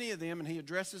for many of them, and he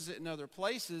addresses it in other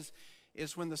places,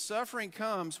 is when the suffering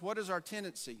comes, what is our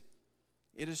tendency?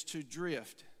 It is to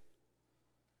drift.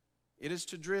 It is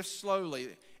to drift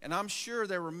slowly. And I'm sure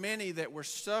there were many that were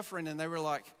suffering and they were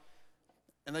like,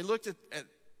 and they looked at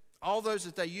all those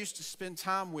that they used to spend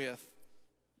time with.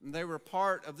 And they were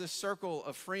part of this circle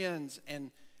of friends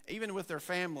and even with their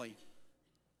family.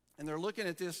 And they're looking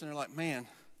at this and they're like, man,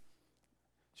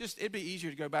 it'd be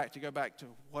easier to go back to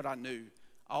what I knew,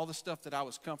 all the stuff that I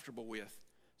was comfortable with.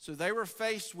 So they were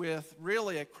faced with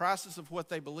really a crisis of what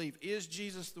they believe. Is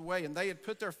Jesus the way? And they had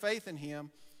put their faith in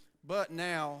him, but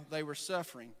now they were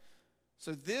suffering.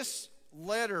 So this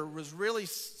letter was really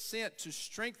sent to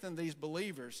strengthen these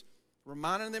believers,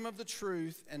 reminding them of the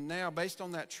truth, and now, based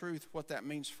on that truth, what that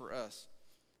means for us.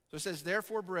 So it says,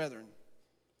 therefore, brethren.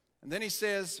 And then he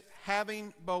says,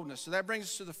 having boldness. So that brings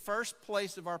us to the first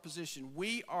place of our position.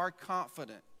 We are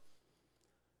confident.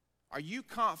 Are you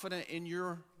confident in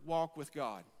your walk with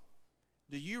God?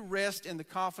 Do you rest in the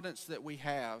confidence that we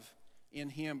have in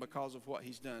him because of what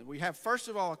he's done? We have, first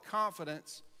of all, a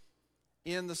confidence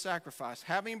in the sacrifice.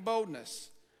 Having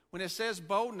boldness. When it says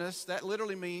boldness, that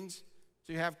literally means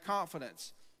to have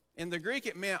confidence. In the Greek,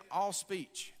 it meant all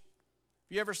speech.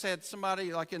 Have you ever said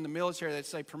somebody, like in the military, they'd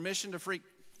say, permission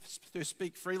to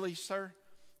speak freely, sir?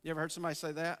 You ever heard somebody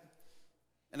say that?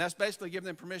 And that's basically giving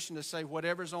them permission to say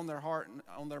whatever's on their heart and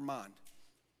on their mind.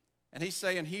 And he's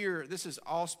saying here, this is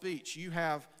all speech. You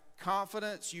have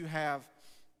confidence, you have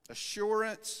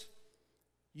assurance,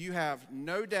 you have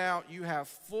no doubt, you have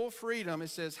full freedom. It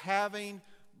says having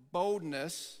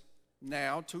boldness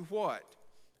now to what?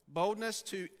 Boldness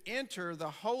to enter the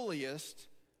holiest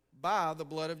by the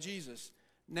blood of Jesus.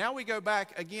 Now we go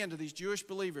back again to these Jewish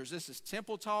believers. This is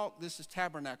temple talk, this is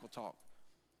tabernacle talk.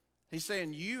 He's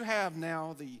saying you have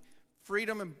now the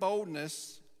freedom and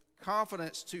boldness,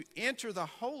 confidence to enter the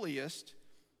holiest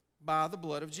by the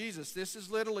blood of Jesus. This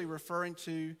is literally referring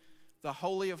to the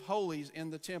Holy of Holies in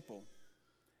the temple.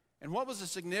 And what was the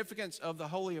significance of the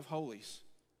Holy of Holies?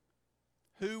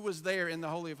 Who was there in the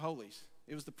Holy of Holies?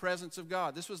 It was the presence of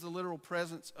God. This was the literal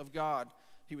presence of God.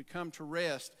 He would come to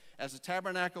rest. As the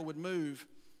tabernacle would move,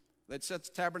 they'd set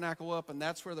the tabernacle up, and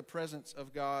that's where the presence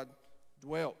of God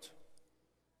dwelt.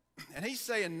 And he's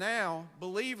saying now,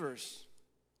 believers,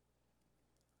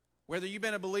 whether you've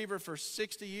been a believer for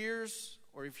 60 years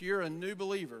or if you're a new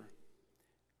believer,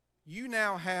 you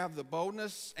now have the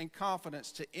boldness and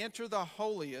confidence to enter the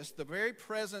holiest, the very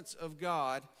presence of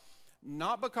God,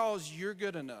 not because you're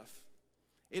good enough.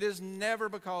 It is never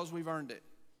because we've earned it.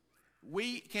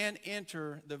 We can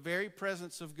enter the very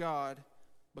presence of God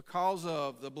because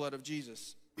of the blood of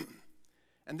Jesus.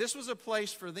 And this was a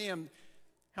place for them.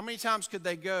 How many times could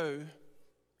they go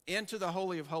into the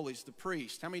Holy of Holies, the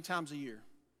priest? How many times a year?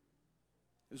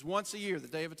 It was once a year, the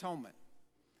Day of Atonement.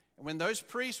 And when those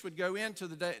priests would go into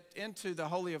the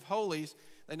Holy of Holies,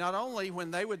 they not only,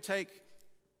 when they would take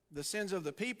the sins of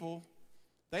the people,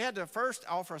 they had to first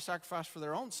offer a sacrifice for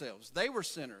their own selves. They were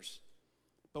sinners.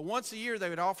 But once a year, they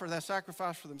would offer that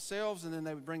sacrifice for themselves, and then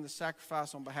they would bring the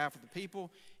sacrifice on behalf of the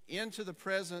people into the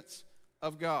presence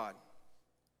of God.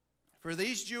 For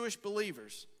these Jewish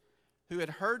believers who had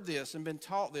heard this and been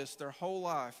taught this their whole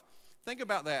life, think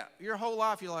about that. Your whole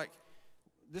life, you're like,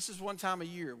 this is one time a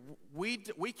year. We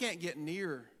can't get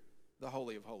near the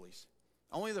Holy of Holies.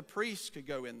 Only the priests could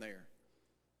go in there.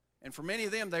 And for many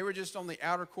of them, they were just on the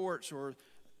outer courts, or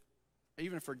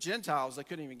even for Gentiles, they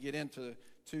couldn't even get into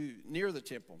near the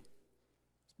temple.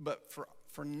 But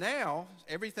for now,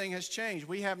 everything has changed.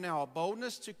 We have now a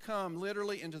boldness to come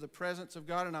literally into the presence of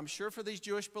God. And I'm sure for these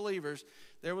Jewish believers,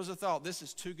 there was a thought, this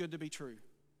is too good to be true.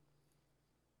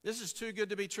 This is too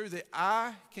good to be true that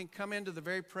I can come into the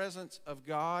very presence of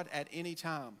God at any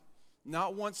time.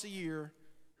 Not once a year,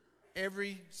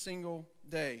 every single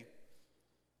day.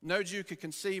 No Jew could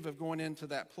conceive of going into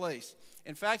that place.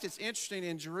 In fact, it's interesting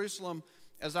in Jerusalem,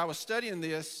 as I was studying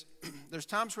this, there's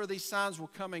times where these signs will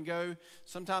come and go.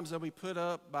 Sometimes they'll be put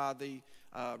up by the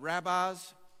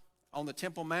rabbis on the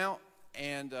Temple Mount,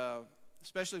 and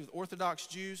especially with Orthodox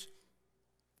Jews.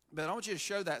 But I want you to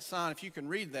show that sign if you can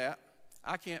read that.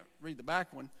 I can't read the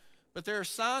back one. But there are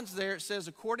signs there. It says,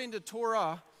 according to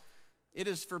Torah, it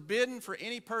is forbidden for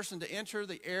any person to enter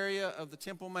the area of the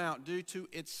Temple Mount due to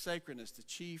its sacredness, the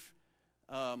chief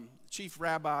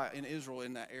rabbi in Israel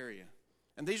in that area.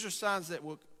 And these are signs that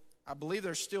I believe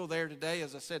they're still there today.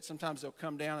 As I said, sometimes they'll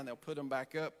come down and they'll put them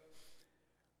back up.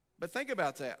 But think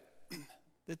about that,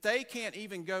 that they can't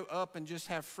even go up and just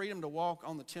have freedom to walk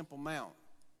on the Temple Mount.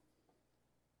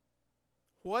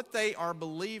 What they are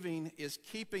believing is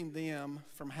keeping them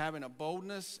from having a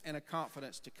boldness and a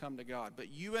confidence to come to God.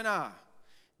 But you and I,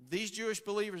 these Jewish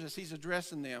believers, as he's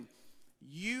addressing them,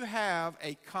 you have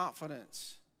a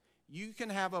confidence. You can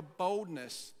have a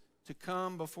boldness to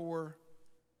come before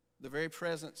the very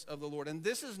presence of the Lord. And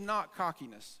this is not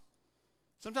cockiness.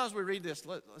 Sometimes we read this,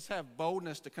 let's have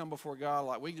boldness to come before God,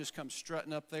 like we just come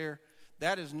strutting up there.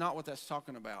 That is not what that's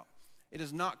talking about. It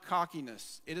is not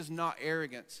cockiness. It is not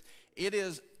arrogance. It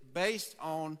is based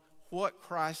on what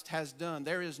Christ has done.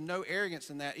 There is no arrogance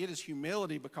in that. It is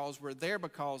humility because we're there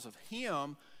because of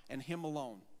Him and Him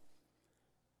alone.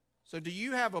 So do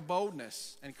you have a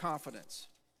boldness and confidence?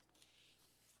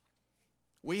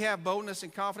 We have boldness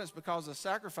and confidence because of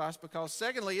sacrifice, because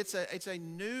secondly, it's a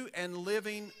new and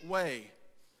living way.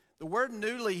 The word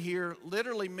newly here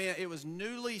literally meant it was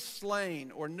newly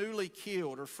slain or newly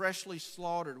killed or freshly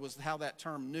slaughtered was how that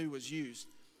term new was used.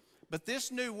 But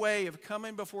this new way of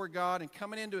coming before God and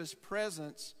coming into His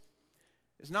presence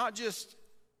is not just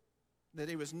that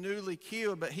He was newly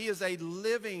killed, but He is a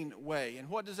living way. And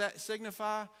what does that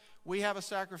signify? We have a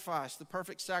sacrifice. The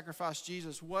perfect sacrifice,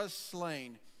 Jesus, was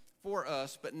slain for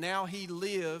us, but now He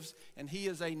lives, and He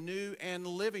is a new and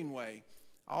living way.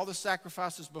 All the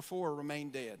sacrifices before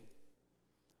remain dead.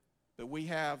 But we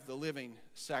have the living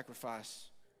sacrifice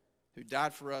who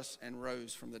died for us and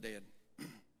rose from the dead.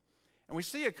 And we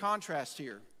see a contrast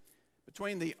here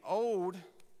between the old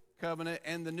covenant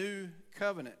and the new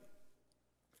covenant.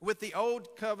 With the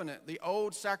old covenant, the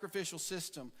old sacrificial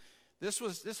system,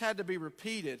 this had to be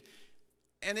repeated,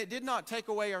 and it did not take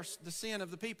away the sin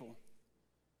of the people.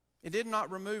 It did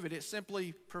not remove it. It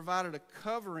simply provided a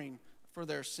covering for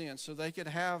their sin so they could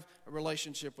have a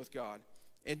relationship with God.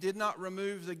 It did not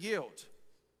remove the guilt.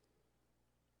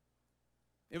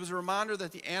 It was a reminder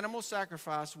that the animal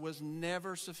sacrifice was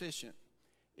never sufficient.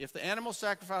 If the animal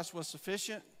sacrifice was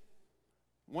sufficient,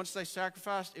 once they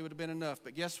sacrificed, it would have been enough.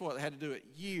 But guess what? They had to do it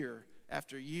year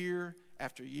after year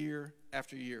after year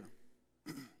after year.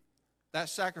 That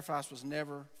sacrifice was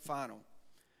never final.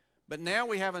 But now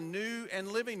we have a new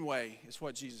and living way, is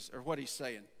what He's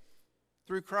saying.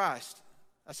 Through Christ.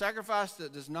 A sacrifice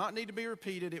that does not need to be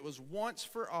repeated. It was once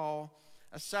for all.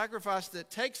 A sacrifice that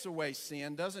takes away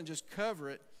sin, doesn't just cover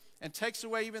it, and takes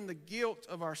away even the guilt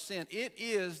of our sin. It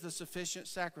is the sufficient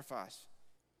sacrifice.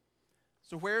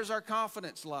 So where's our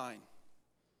confidence lying?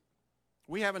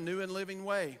 We have a new and living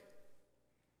way.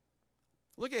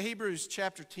 Look at Hebrews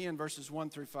chapter 10, verses 1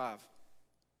 through 5.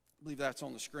 I believe that's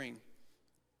on the screen.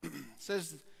 It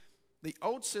says, the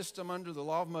old system under the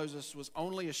law of Moses was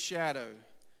only a shadow,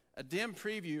 a dim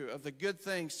preview of the good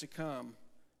things to come,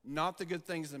 not the good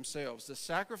things themselves. The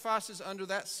sacrifices under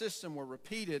that system were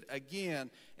repeated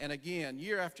again and again,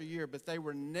 year after year, but they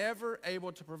were never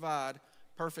able to provide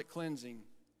perfect cleansing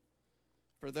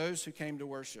for those who came to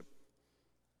worship.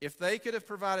 If they could have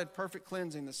provided perfect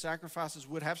cleansing, the sacrifices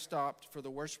would have stopped, for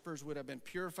the worshipers would have been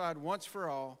purified once for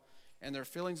all, and their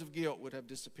feelings of guilt would have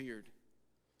disappeared.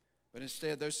 But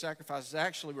instead, those sacrifices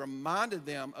actually reminded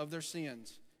them of their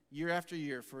sins year after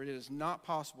year, for it is not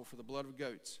possible for the blood of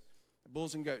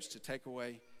bulls and goats, to take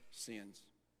away sins.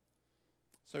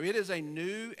 So it is a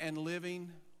new and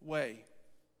living way.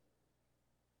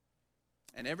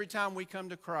 And every time we come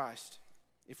to Christ,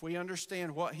 if we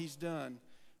understand what He's done,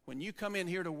 when you come in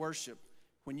here to worship,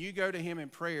 when you go to Him in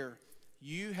prayer,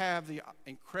 you have the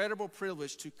incredible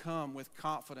privilege to come with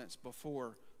confidence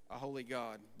before a holy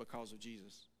God because of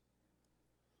Jesus.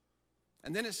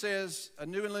 And then it says, a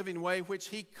new and living way which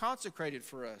He consecrated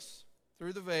for us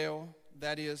through the veil,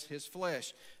 that is His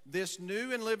flesh. This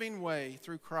new and living way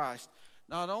through Christ,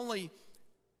 not only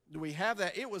do we have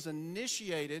that, it was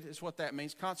initiated, is what that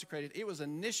means, consecrated. It was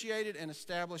initiated and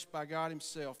established by God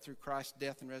Himself through Christ's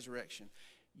death and resurrection.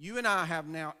 You and I have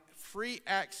now free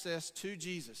access to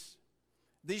Jesus.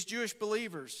 These Jewish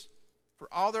believers, for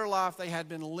all their life, they had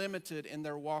been limited in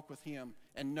their walk with Him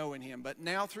and knowing Him. But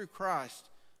now through Christ,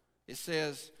 it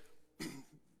says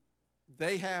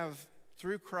they have,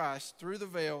 through Christ, through the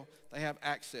veil, they have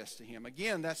access to Him.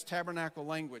 Again, that's tabernacle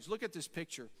language. Look at this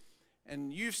picture.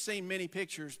 And you've seen many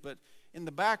pictures, but in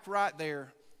the back right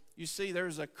there, you see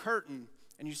there's a curtain,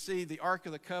 and you see the Ark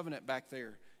of the Covenant back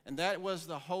there. And that was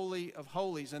the Holy of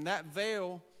Holies. And that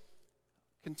veil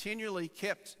continually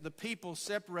kept the people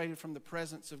separated from the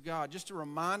presence of God. Just a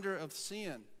reminder of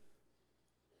sin.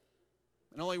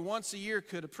 And only once a year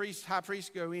could a high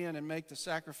priest go in and make the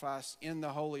sacrifice in the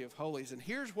Holy of Holies. And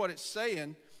here's what it's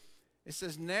saying. It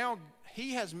says, now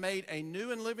He has made a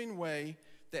new and living way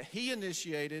that He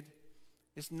initiated.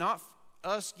 It's not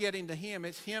us getting to Him.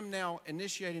 It's Him now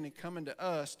initiating and coming to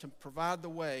us to provide the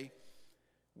way.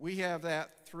 We have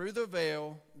that through the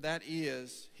veil, that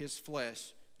is His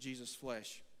flesh, Jesus'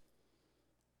 flesh.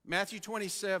 Matthew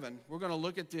 27, we're going to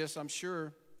look at this, I'm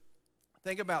sure.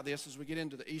 Think about this as we get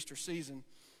into the Easter season.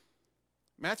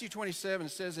 Matthew 27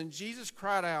 says, and Jesus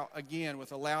cried out again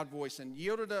with a loud voice and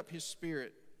yielded up His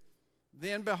spirit.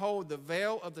 Then behold, the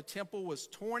veil of the temple was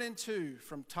torn in two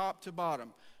from top to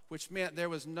bottom, which meant there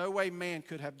was no way man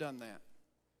could have done that.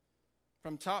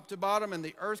 From top to bottom, and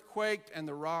the earth quaked and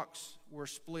the rocks were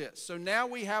split. So now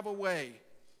we have a way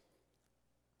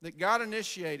that God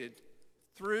initiated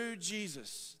through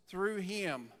Jesus, through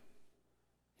Him.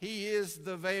 He is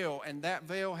the veil, and that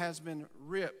veil has been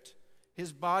ripped.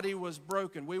 His body was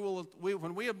broken.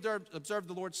 When we observe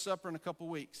the Lord's Supper in a couple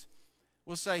weeks,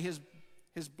 we'll say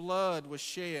his blood was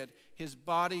shed. His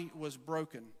body was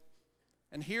broken.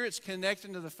 And here it's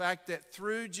connecting to the fact that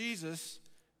through Jesus,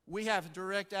 we have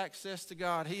direct access to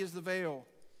God. He is the veil.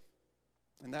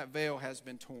 And that veil has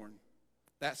been torn.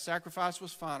 That sacrifice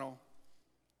was final.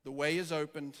 The way is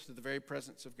opened to the very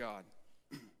presence of God.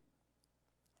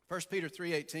 1 Peter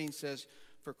 3:18 says,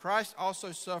 "For Christ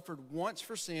also suffered once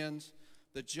for sins,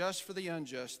 the just for the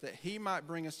unjust, that he might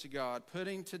bring us to God,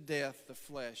 putting to death the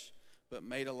flesh, but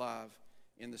made alive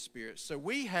in the Spirit." So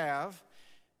we have,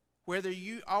 whether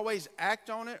you always act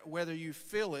on it, whether you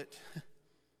feel it,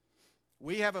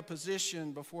 we have a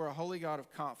position before a holy God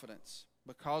of confidence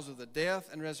because of the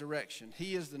death and resurrection.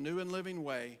 He is the new and living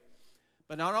way.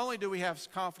 But not only do we have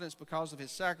confidence because of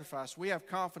his sacrifice, we have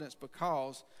confidence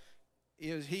because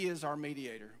he is our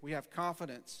mediator. We have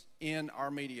confidence in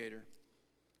our mediator.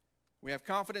 We have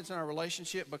confidence in our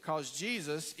relationship because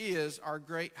Jesus is our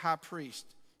great high priest.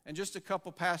 And just a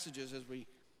couple passages as we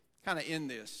kind of end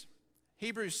this.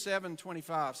 Hebrews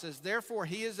 7:25 says, "Therefore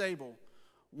he is able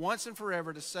once and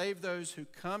forever to save those who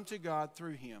come to God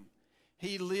through him.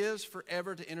 He lives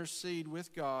forever to intercede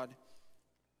with God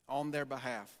on their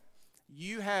behalf."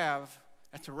 You have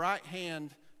at the right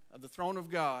hand of the throne of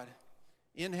God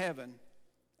in heaven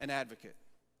an advocate.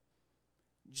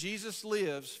 Jesus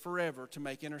lives forever to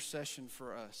make intercession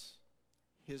for us,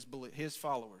 his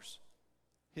followers,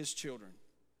 his children.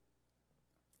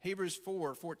 Hebrews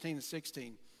 4:14 and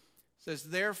 16 says,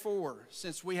 "Therefore,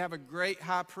 since we have a great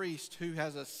high priest who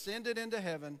has ascended into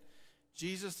heaven,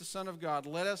 Jesus the Son of God,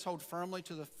 let us hold firmly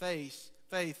to the faith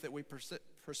that we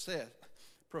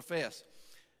profess."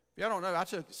 If y'all don't know, I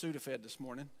took Sudafed this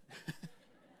morning.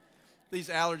 These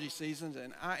allergy seasons,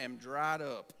 and I am dried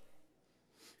up.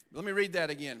 Let me read that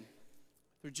again.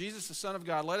 "Through Jesus the Son of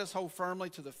God, let us hold firmly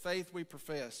to the faith we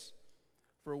profess.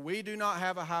 For we do not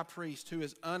have a high priest who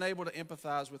is unable to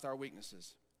empathize with our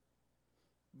weaknesses,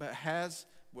 but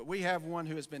we have one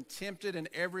who has been tempted in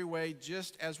every way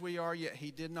just as we are, yet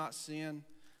he did not sin.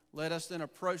 Let us then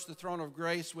approach the throne of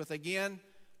grace with, again,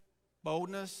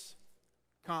 boldness,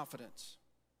 confidence,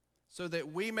 so that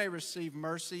we may receive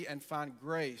mercy and find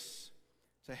grace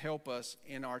to help us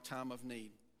in our time of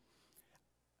need."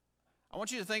 I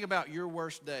want you to think about your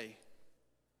worst day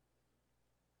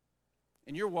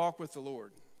in your walk with the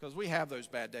Lord, because we have those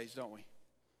bad days, don't we?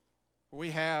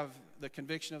 We have the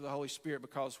conviction of the Holy Spirit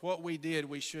because what we did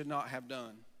we should not have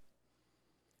done.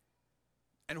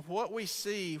 And what we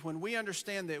see when we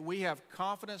understand that we have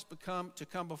confidence to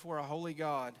come before a holy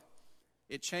God,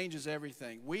 it changes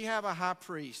everything. We have a high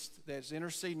priest that's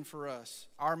interceding for us,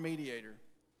 our mediator.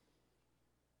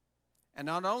 And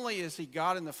not only is he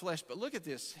God in the flesh, but look at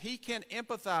this. He can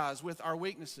empathize with our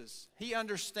weaknesses. He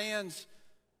understands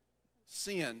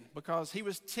sin because he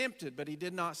was tempted, but he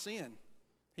did not sin.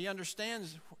 He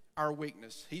understands our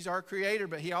weakness. He's our creator,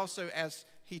 but he also, as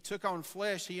he took on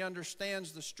flesh, he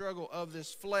understands the struggle of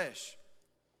this flesh.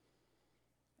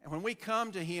 And when we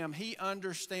come to him, he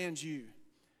understands you.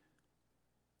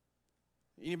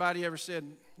 Anybody ever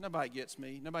said, "Nobody gets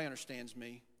me, nobody understands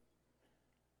me"?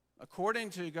 According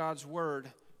to God's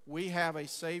word, we have a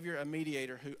Savior, a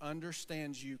mediator who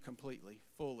understands you completely,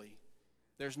 fully.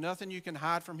 There's nothing you can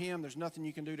hide from him. There's nothing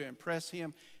you can do to impress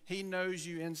him. He knows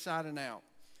you inside and out.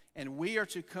 And we are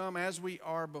to come as we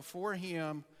are before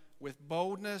him with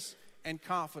boldness and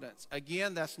confidence.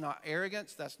 Again, that's not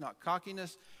arrogance. That's not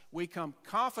cockiness. We come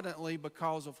confidently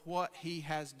because of what he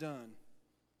has done.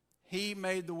 He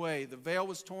made the way. The veil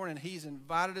was torn, and he's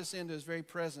invited us into his very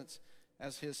presence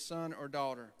as his son or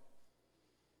daughter.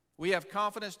 We have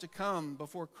confidence to come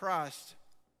before Christ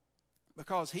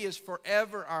because he is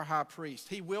forever our high priest.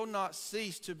 He will not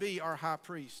cease to be our high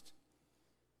priest.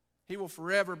 He will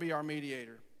forever be our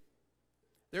mediator.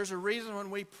 There's a reason when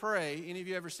we pray, any of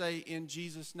you ever say, "In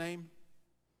Jesus' name"?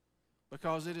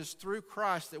 Because it is through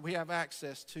Christ that we have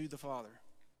access to the Father.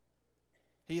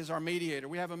 He is our mediator.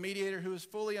 We have a mediator who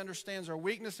fully understands our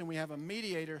weakness, and we have a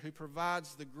mediator who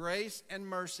provides the grace and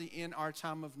mercy in our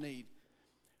time of need.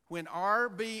 When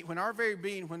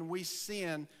we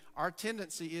sin, our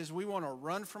tendency is we want to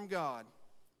run from God.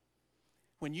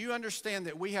 When you understand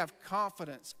that we have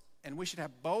confidence and we should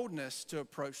have boldness to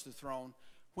approach the throne,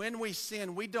 when we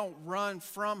sin, we don't run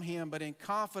from him, but in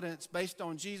confidence based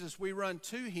on Jesus, we run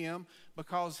to him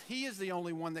because he is the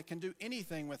only one that can do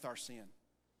anything with our sin.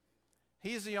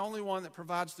 He is the only one that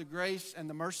provides the grace and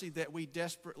the mercy that we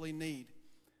desperately need.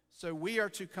 So we are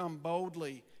to come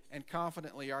boldly and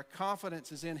confidently. Our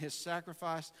confidence is in his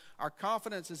sacrifice. Our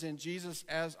confidence is in Jesus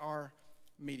as our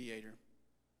mediator.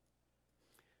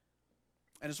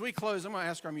 And as we close, I'm going to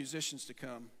ask our musicians to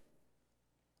come.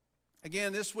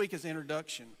 Again, this week is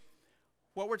introduction.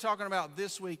 What we're talking about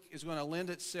this week is going to lend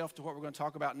itself to what we're going to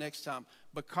talk about next time.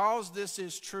 Because this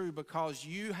is true, because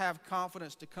you have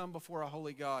confidence to come before a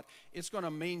holy God, it's going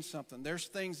to mean something. There's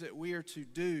things that we are to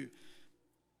do.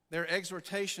 There are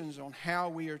exhortations on how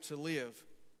we are to live.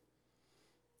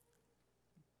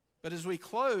 But as we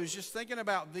close, just thinking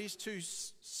about these two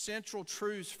central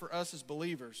truths for us as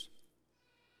believers.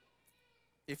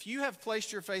 If you have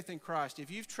placed your faith in Christ,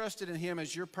 if you've trusted in Him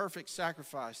as your perfect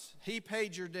sacrifice, He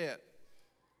paid your debt.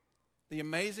 The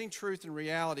amazing truth and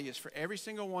reality is for every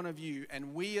single one of you,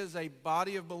 and we as a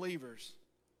body of believers,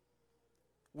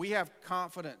 we have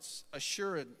confidence,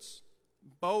 assurance,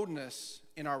 boldness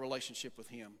in our relationship with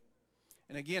Him.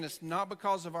 And again, it's not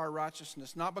because of our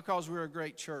righteousness, not because we're a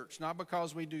great church, not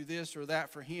because we do this or that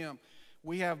for Him.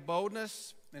 We have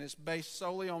boldness, and it's based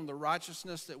solely on the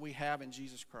righteousness that we have in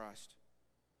Jesus Christ.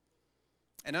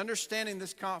 And understanding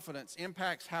this confidence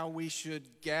impacts how we should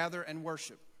gather and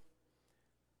worship.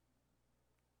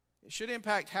 It should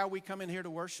impact how we come in here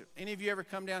to worship. Any of you ever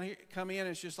come in and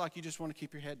it's just like you just want to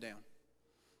keep your head down?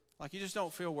 Like you just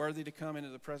don't feel worthy to come into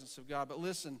the presence of God. But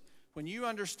listen, when you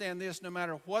understand this, no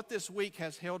matter what this week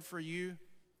has held for you,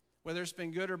 whether it's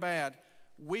been good or bad,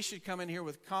 we should come in here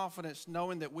with confidence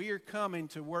knowing that we are coming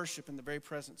to worship in the very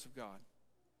presence of God.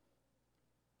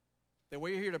 That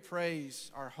we are here to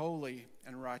praise our holy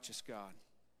and righteous God.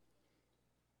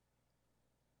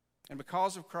 And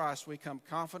because of Christ, we come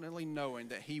confidently knowing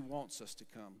that He wants us to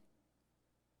come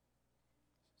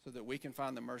so that we can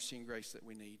find the mercy and grace that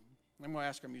we need. I'm going to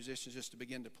ask our musicians just to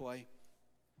begin to play.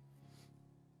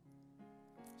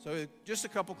 So just a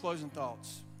couple closing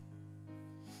thoughts.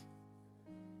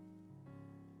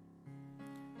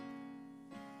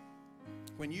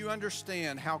 When you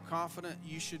understand how confident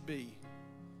you should be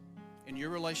in your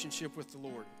relationship with the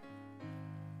Lord,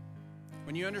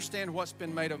 when you understand what's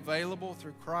been made available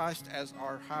through Christ as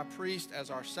our high priest, as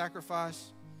our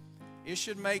sacrifice, it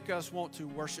should make us want to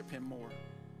worship Him more.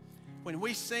 When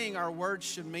we sing, our words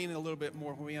should mean a little bit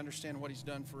more when we understand what He's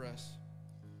done for us.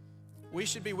 We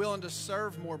should be willing to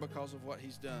serve more because of what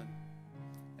He's done.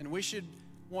 And we should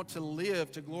want to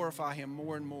live to glorify Him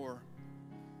more and more.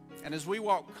 And as we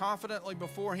walk confidently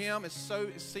before Him, it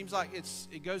seems like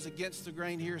it goes against the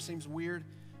grain here. It seems weird.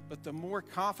 But the more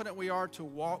confident we are to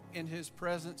walk in His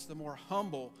presence, the more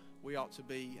humble we ought to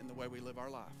be in the way we live our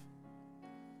life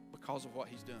because of what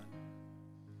He's done.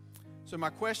 So my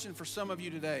question for some of you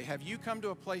today, have you come to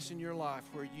a place in your life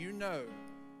where you know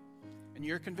and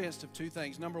you're convinced of two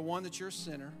things? Number one, that you're a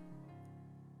sinner,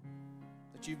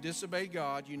 that you've disobeyed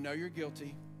God, you know you're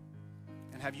guilty,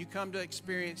 and have you come to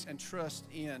experience and trust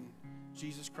in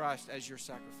Jesus Christ as your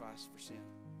sacrifice for sin?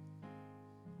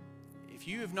 If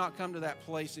you have not come to that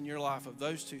place in your life of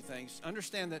those two things,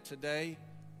 understand that today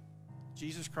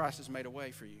Jesus Christ has made a way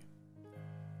for you.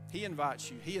 He invites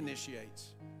you. He initiates.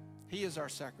 He is our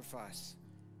sacrifice.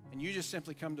 And you just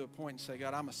simply come to a point and say,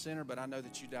 God, I'm a sinner, but I know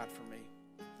that you died for me,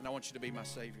 and I want you to be my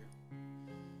Savior.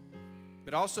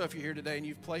 But also, if you're here today and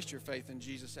you've placed your faith in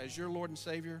Jesus as your Lord and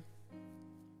Savior,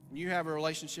 and you have a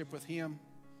relationship with Him,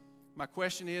 my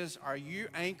question is, are you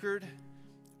anchored?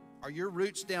 Are your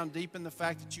roots down deep in the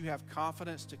fact that you have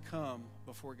confidence to come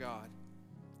before God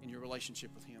in your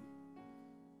relationship with Him?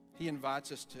 He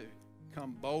invites us to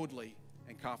come boldly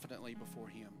and confidently before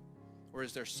Him. Or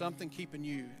is there something keeping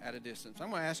you at a distance?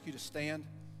 I'm going to ask you to stand.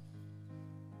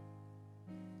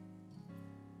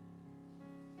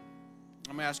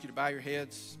 I'm going to ask you to bow your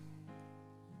heads.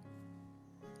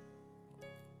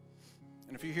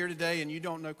 And if you're here today and you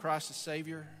don't know Christ as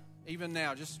Savior, even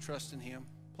now, just trust in Him.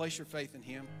 Place your faith in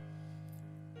Him.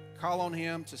 Call on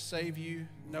Him to save you,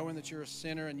 knowing that you're a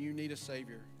sinner and you need a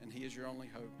Savior, and He is your only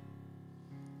hope.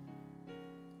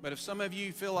 But if some of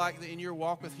you feel like that in your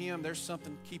walk with Him, there's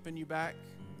something keeping you back,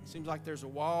 it seems like there's a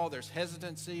wall, there's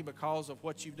hesitancy because of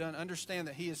what you've done, understand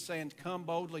that He is saying, come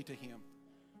boldly to Him.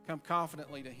 Come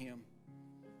confidently to Him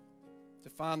to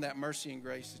find that mercy and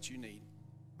grace that you need.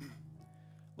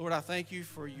 Lord, I thank you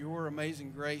for your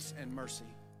amazing grace and mercy.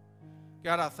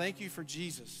 God, I thank you for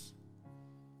Jesus,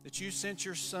 that you sent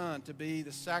your Son to be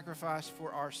the sacrifice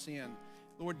for our sin.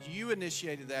 Lord, you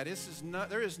initiated that.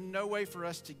 There is no way for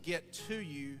us to get to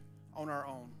you on our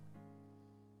own.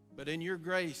 But in your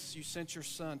grace, you sent your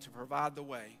Son to provide the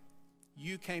way.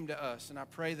 You came to us, and I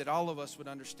pray that all of us would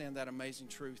understand that amazing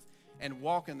truth and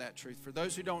walk in that truth. For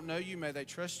those who don't know you, may they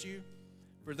trust you.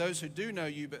 For those who do know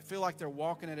you but feel like they're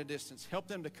walking at a distance, help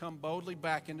them to come boldly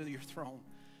back into your throne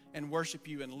and worship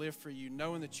you and live for you,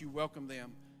 knowing that you welcome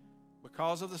them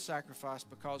because of the sacrifice,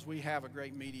 because we have a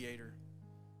great mediator.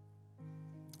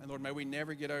 And Lord, may we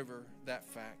never get over that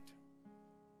fact.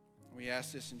 We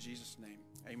ask this in Jesus' name.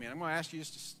 Amen. I'm going to ask you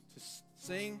just to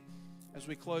sing as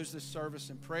we close this service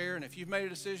in prayer. And if you've made a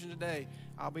decision today,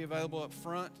 I'll be available up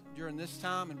front during this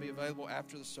time and be available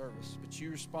after the service. But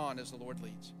you respond as the Lord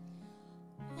leads.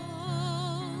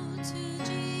 Oh, to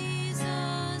Jesus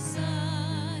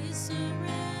I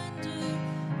surrender.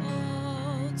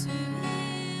 Oh, to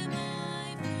Him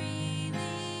I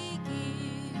freely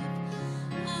give.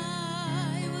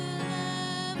 I will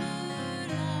ever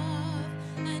love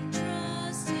and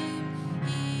trust Him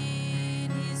in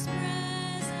His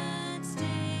presence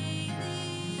daily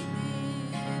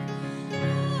live.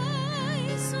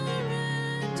 I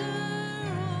surrender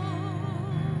all.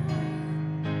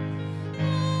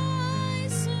 I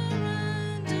surrender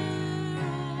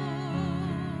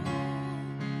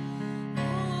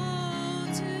all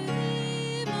to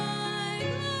Thee, my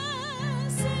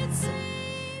blessed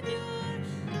Savior.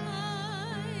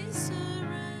 I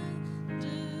surrender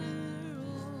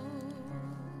all.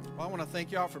 Well, I want to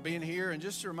thank y'all for being here. And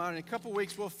just a reminder, in a couple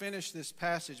weeks, we'll finish this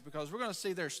passage because we're going to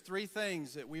see there's 3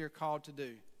 things that we are called to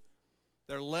do.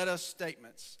 They're let us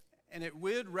statements. And it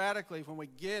would radically, when we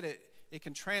get it, it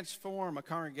can transform a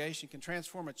congregation, can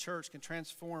transform a church, can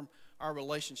transform our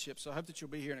relationships. So I hope that you'll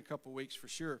be here in a couple weeks for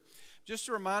sure. Just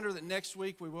a reminder that next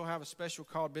week we will have a special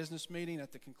called business meeting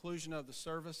at the conclusion of the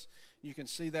service. You can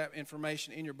see that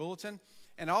information in your bulletin.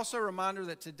 And also a reminder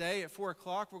that today at 4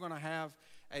 o'clock we're going to have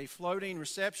a floating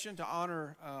reception to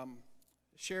honor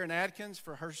Sharon Adkins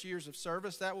for her years of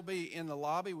service. That will be in the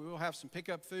lobby. We will have some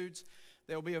pickup foods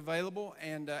that will be available.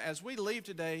 And as we leave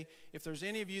today, if there's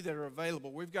any of you that are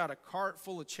available, we've got a cart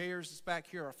full of chairs that's back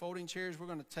here, our folding chairs. We're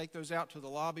going to take those out to the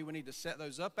lobby. We need to set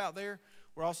those up out there.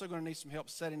 We're also going to need some help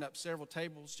setting up several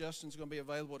tables. Justin's going to be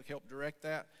available to help direct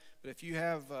that. But if you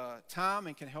have time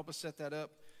and can help us set that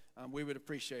up, we would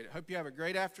appreciate it. Hope you have a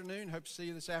great afternoon. Hope to see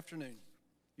you this afternoon.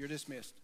 You're dismissed.